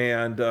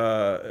and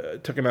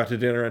took him out to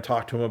dinner and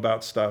talked to him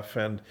about stuff.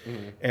 And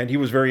he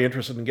was very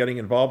interested in getting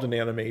involved in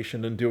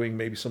animation and doing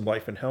maybe some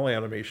Life in Hell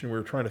animation. We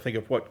were trying to think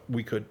of what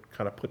we could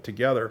kind of put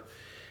together.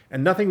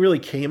 And nothing really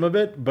came of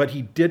it, but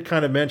he did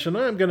kind of mention,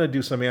 I'm going to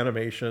do some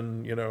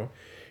animation,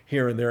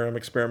 here and there. I'm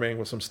experimenting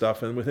with some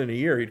stuff. And within a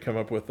year, he'd come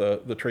up with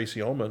the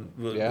Tracy Ullman,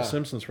 the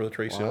Simpsons for the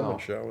Tracy Ullman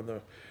show.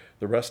 And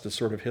the rest is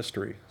sort of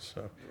history.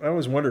 So I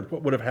always wondered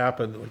what would have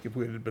happened, like if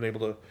we had been able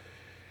to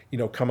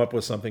come up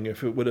with something,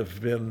 if it would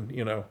have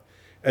been,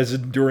 as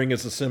enduring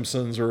as The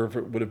Simpsons, or if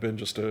it would have been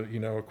just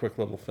a quick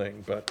little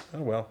thing. But,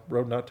 oh well,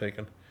 road not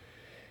taken.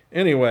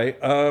 Anyway,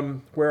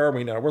 where are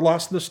we now? We're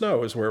lost in the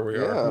snow is where we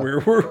are.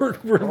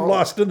 We're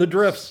lost in the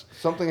drifts.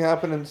 Something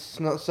happened in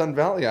Sun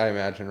Valley, I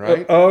imagine,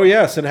 right? Oh,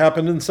 yes, it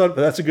happened in Sun.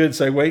 That's a good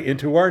segue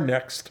into our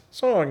next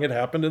song. It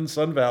happened in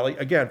Sun Valley,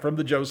 again, from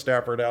the Joe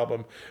Stafford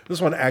album.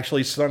 This one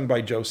actually sung by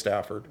Joe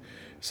Stafford.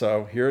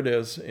 So here it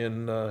is.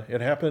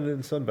 It happened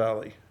in Sun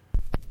Valley.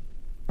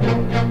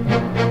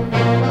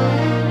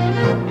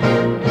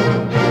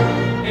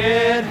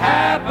 It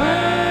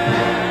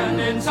happened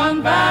in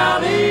Sun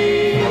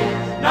Valley,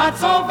 not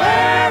so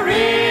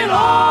very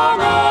long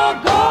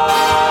ago.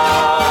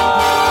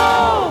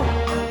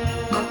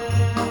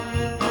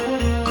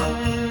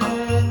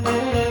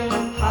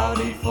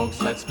 Howdy,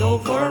 folks, let's go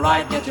for a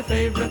ride. Get your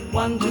favorite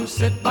one to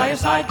sit by your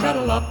side.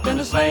 Cuddle up in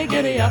the sleigh,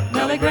 giddy up,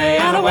 Nellie Gray,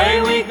 and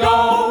away we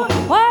go.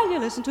 While you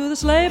listen to the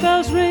sleigh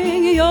bells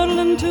ring, you're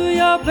yodeling to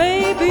your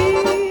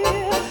baby.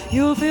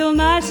 You'll feel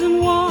nice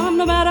and warm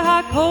no matter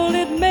how cold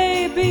it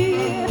may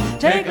be.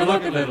 Take a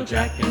look at little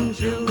Jack and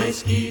Jill. They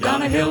ski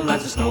down a hill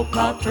as the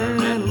snowplow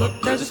turn. And look,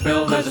 there's a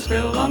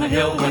spill on the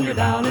hill. When you're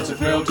down, it's a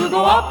thrill to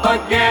go up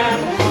again.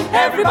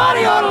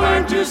 Everybody ought to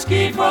learn to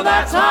ski, for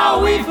that's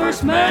how we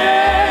first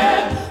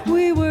met.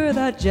 We were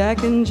that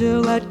Jack and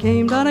Jill that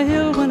came down a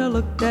hill. When I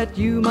looked at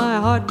you, my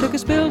heart took a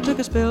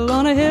spill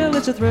on a hill.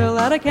 It's a thrill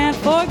that I can't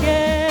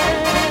forget.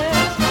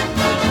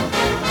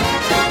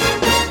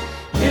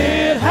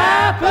 It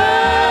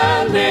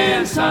happened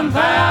in Sun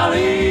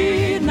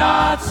Valley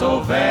not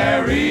so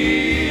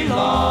very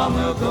long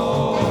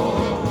ago.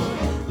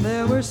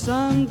 There were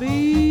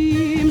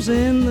sunbeams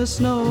in the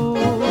snow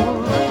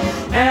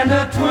and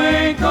a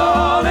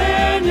twinkle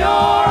in your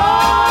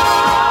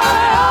eye.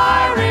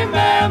 I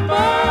remember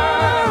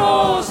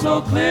oh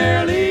so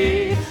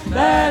clearly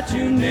that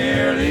you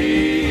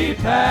nearly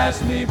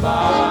passed me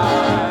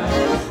by.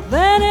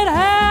 Then it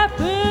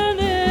happened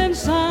in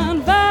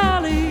Sun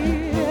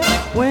Valley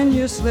when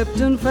you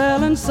slipped and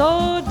fell, and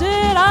so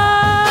did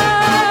I.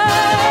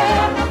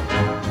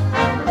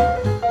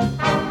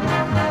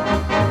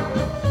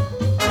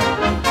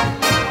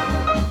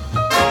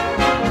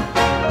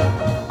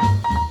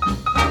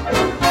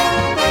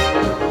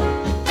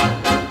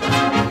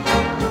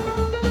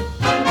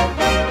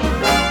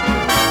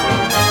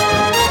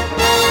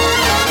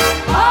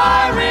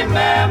 I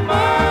remember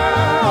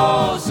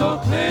oh so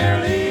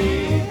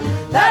clearly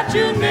that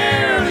you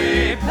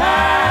nearly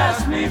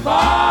passed me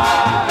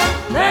by.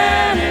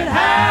 Then it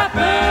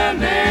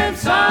happened in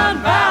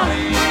Sun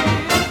Valley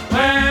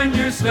when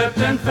you slipped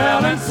and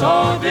fell, and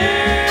so did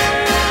I.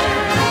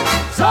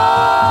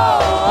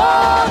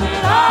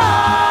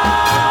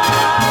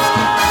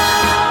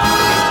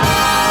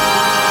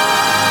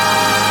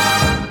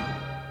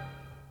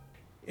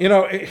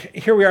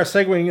 Here we are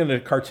segueing into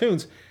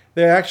cartoons.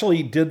 They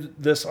actually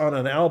did this on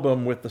an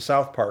album with the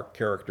South Park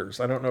characters.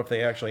 I don't know if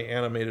they actually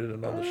animated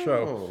it on the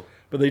show,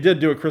 but they did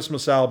do a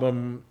Christmas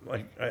album,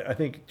 like I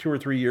think 2 or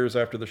 3 years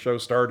after the show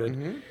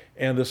started,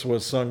 and this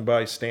was sung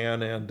by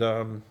Stan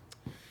and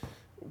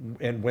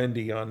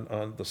Wendy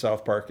on the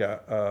South Park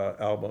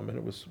album, and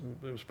it was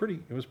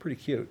pretty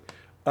cute.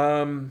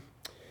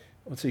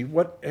 Let's see,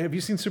 what have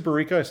you seen Super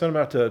Rica? I sent him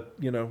out to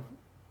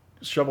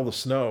shovel the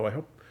snow. I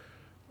hope.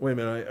 Wait a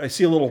minute, I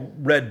see a little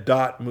red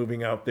dot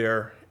moving out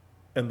there,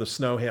 and the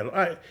snow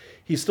handle.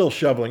 He's still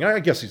shoveling. I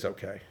guess he's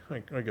okay.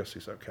 I guess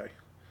he's okay.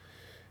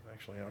 I'm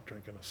actually out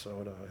drinking a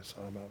soda. I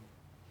saw him out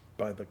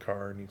by the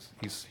car, and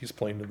he's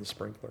playing to the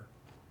sprinkler.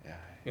 Yeah,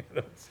 it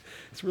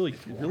really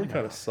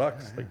kind of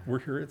sucks. Yeah. Like we're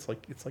here, it's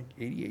like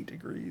 88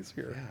 degrees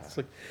here.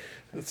 Yeah.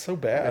 It's so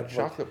bad. I had a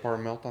chocolate bar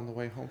melt on the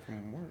way home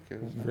from work.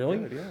 It was really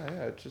good.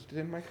 Yeah. It's just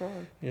in my car.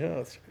 Yeah,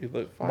 it's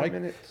 5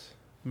 minutes.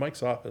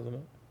 Mic's off, isn't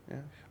it? Yeah.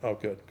 Oh,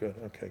 good.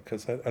 Okay,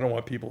 because I don't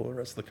want people in the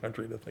rest of the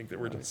country to think that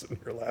we're just sitting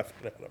here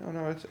laughing at them.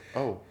 No, it's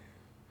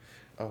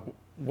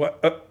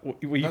What?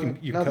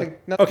 Nothing.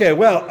 Okay,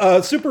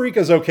 well, Super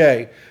Rica's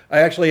okay. I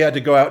actually had to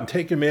go out and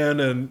take him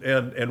in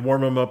and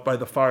warm him up by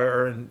the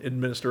fire and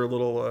administer a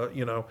little,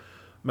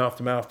 mouth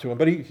to mouth to him.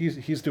 But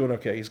he's doing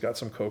okay. He's got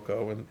some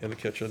cocoa in the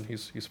kitchen.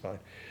 He's fine.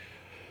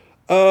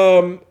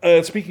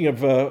 Speaking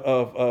of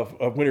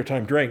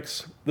wintertime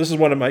drinks, this is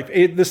one of my.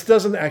 This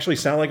doesn't actually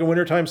sound like a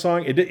wintertime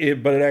song, but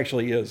it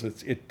actually is.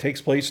 It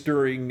takes place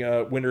during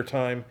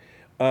wintertime.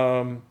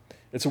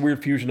 It's a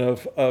weird fusion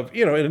of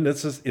and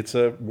it's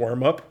a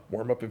warm up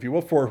if you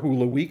will, for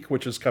Hula Week,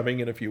 which is coming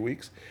in a few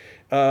weeks.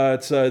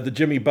 It's the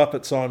Jimmy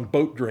Buffett song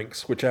 "Boat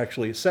Drinks," which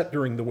actually is set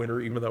during the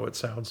winter, even though it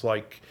sounds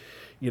like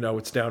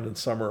it's down in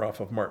summer off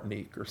of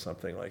Martinique or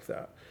something like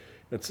that.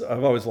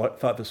 I've always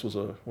thought this was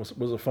a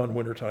fun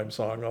wintertime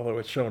song, although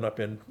it's shown up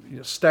in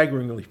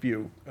staggeringly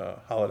few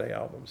holiday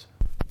albums.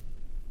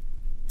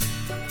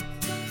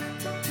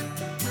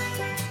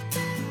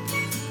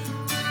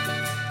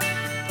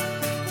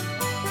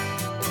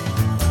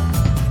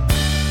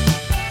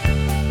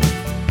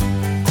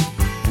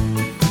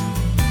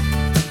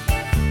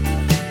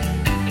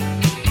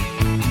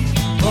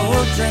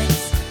 Boat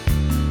drinks,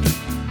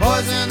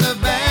 boys in the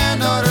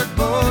band ordered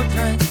boat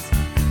drinks.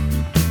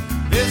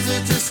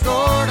 Visitor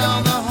scored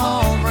on the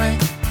home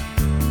rink.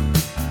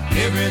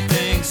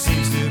 Everything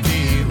seems to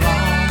be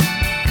wrong.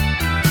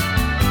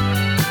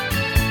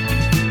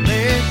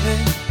 Lately,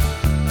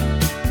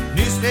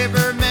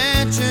 newspaper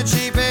mentioned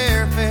cheap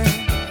airfare.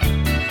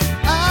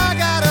 I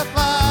gotta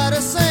fly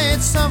to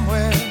Saint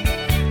somewhere.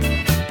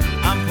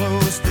 I'm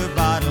close to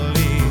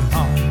bodily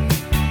harm.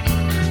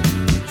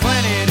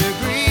 20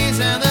 degrees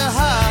and the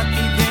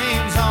hockey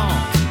game's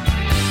on.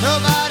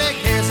 Nobody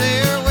cares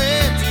they're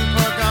way too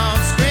far gone.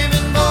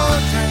 Screaming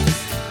boat drinks,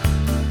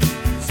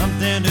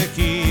 something to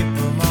keep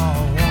them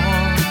all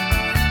warm.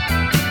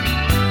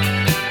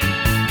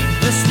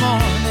 This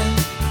morning,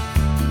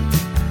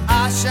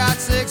 I shot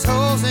 6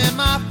 holes in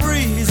my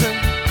freezer.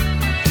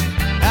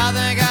 I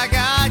think I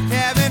got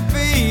cabin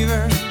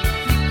fever.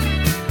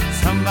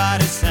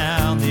 Somebody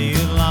sound the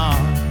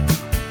alarm.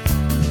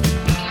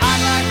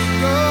 I'd like to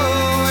go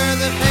where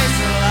the pace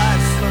of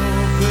life's slow.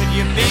 Could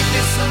you meet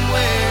me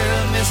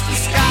somewhere, Mr.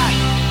 Scott?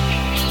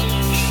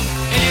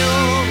 Any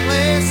old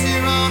place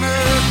here on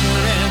Earth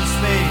or in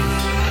space.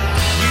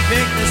 You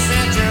pick the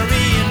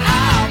century and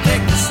I'll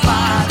pick the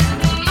spot.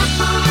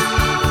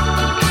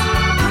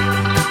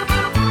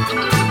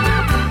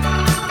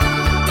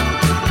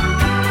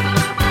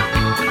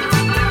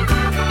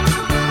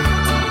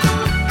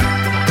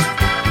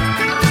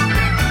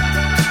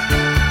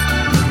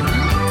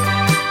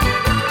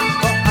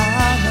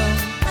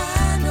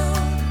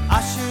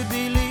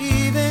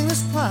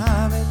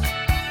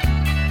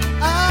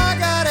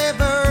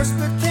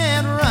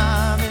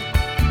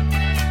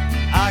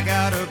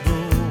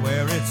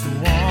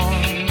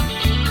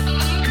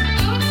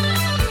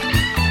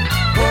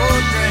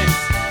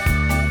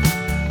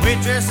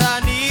 Waitress, I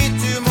need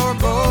 2 more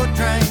boat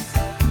drinks.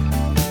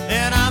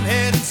 And I'm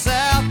heading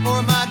south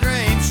for my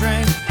dream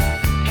shrink.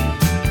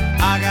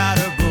 I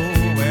gotta go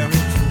where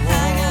it's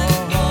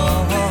warm.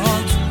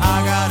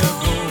 I gotta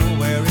go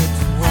where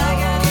it's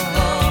warm.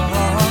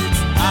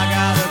 I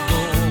gotta go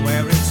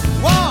where it's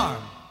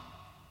warm.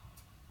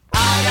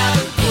 I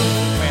gotta go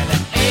where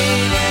there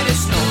ain't any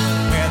snow,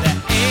 where there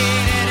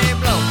ain't any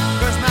blow.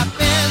 'Cause my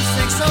fin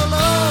sinks so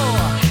low.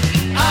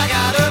 I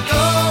gotta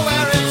go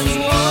where it's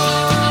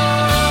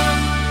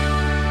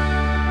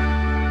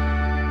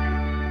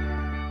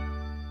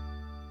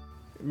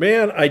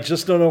Man, I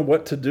just don't know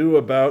what to do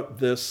about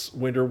this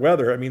winter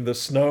weather. I mean, the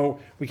snow,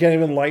 we can't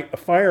even light a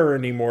fire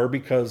anymore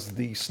because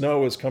the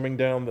snow is coming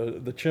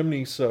down the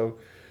chimney so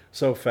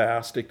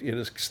fast. It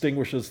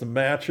extinguishes the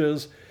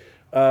matches.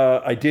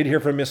 I did hear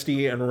from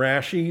Misty and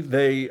Rashy.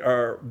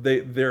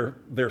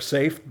 They're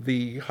safe.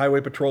 The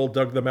highway patrol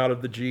dug them out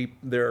of the Jeep.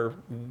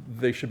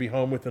 They should be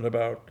home within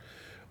about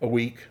a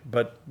week.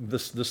 But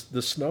this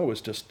snow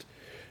is just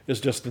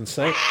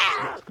insane.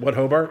 What,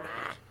 Hobart?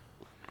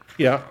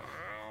 Yeah.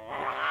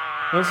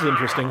 This is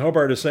interesting.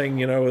 Hobart is saying,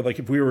 like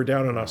if we were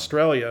down in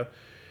Australia,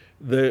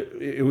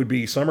 it would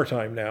be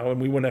summertime now,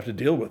 and we wouldn't have to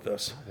deal with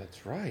this. Oh,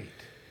 that's right.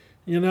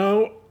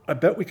 I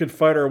bet we could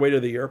fight our way to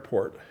the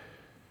airport.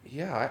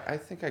 Yeah, I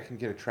think I can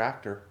get a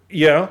tractor.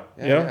 Yeah,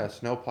 a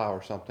snowplow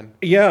or something.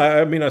 Yeah,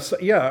 I mean,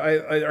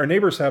 our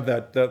neighbors have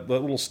that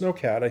little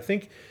snowcat. I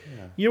think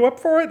you up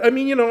for it? I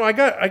mean, I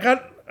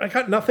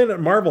got nothing at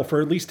Marvel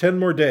for at least 10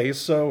 more days.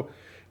 So,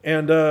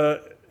 and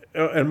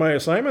my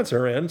assignments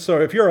are in.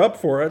 So if you're up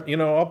for it,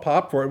 I'll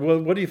pop for it. Well,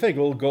 what do you think?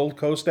 A little Gold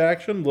Coast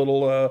action, put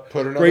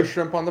another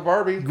shrimp on the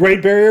Barbie.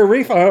 Great Barrier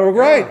Reef. Oh,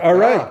 right, Yeah, all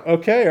right,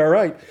 okay, all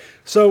right.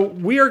 So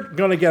we are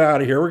going to get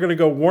out of here. We're going to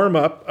go warm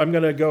up. I'm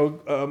going to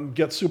go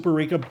get Super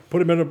Rica, put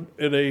him in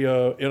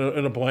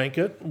a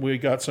blanket. We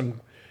got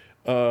some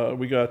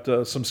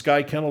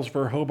sky kennels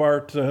for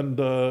Hobart and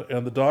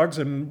the dogs,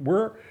 and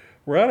we're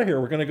out of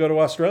here. We're going to go to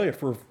Australia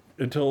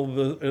until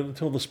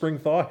the spring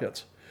thaw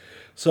hits.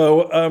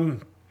 So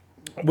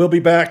we'll be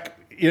back.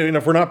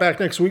 If we're not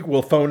back next week,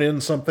 we'll phone in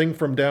something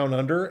from down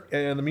under.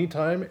 And in the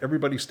meantime,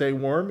 everybody stay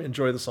warm,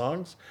 enjoy the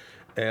songs,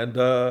 and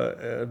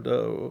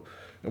we'll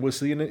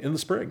see you in the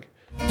spring.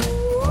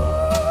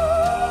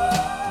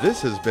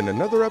 This has been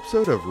another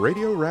episode of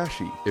Radio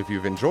Rashy. If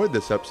you've enjoyed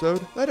this episode,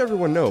 let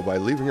everyone know by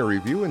leaving a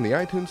review in the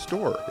iTunes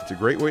Store. It's a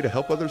great way to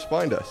help others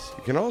find us.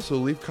 You can also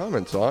leave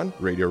comments on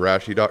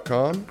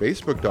RadioRashy.com,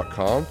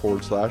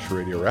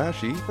 Facebook.com/Radio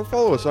Rashy, or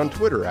follow us on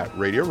Twitter at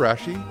Radio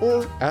Rashy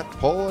or at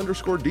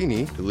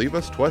Paul_Dini to leave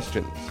us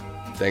questions.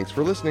 Thanks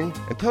for listening,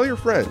 and tell your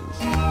friends.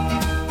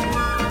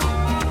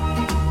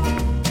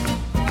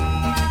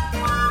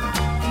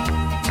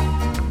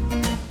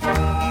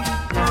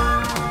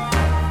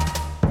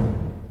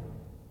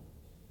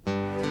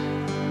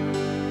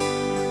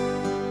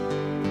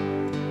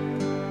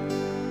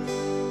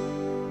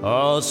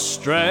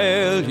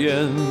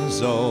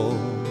 Australians, oh,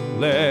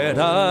 let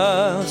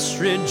us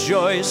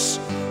rejoice,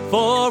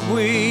 for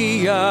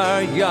we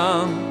are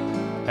young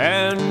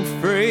and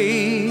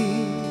free,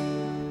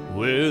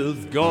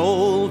 with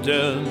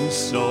golden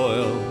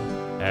soil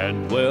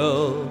and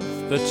wealth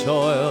the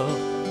toil.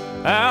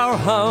 Our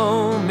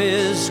home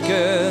is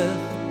girt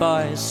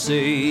by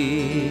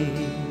sea.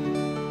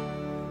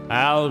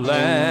 Our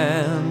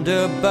land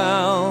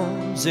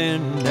abounds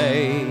in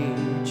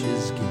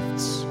nature's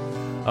gifts,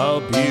 a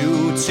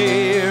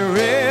beauty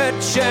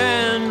rich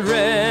and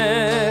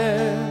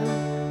rare.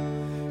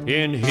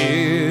 In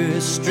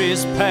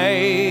history's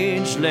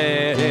page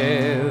let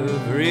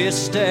every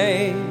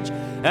stage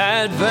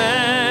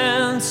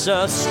advance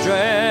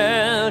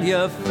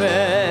Australia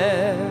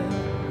fair.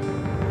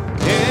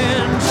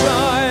 In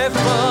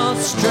joyful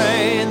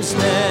strains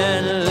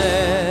then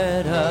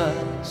let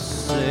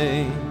us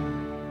sing,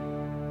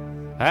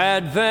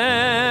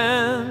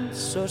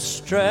 advance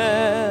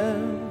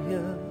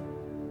Australia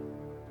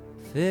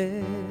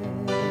fair.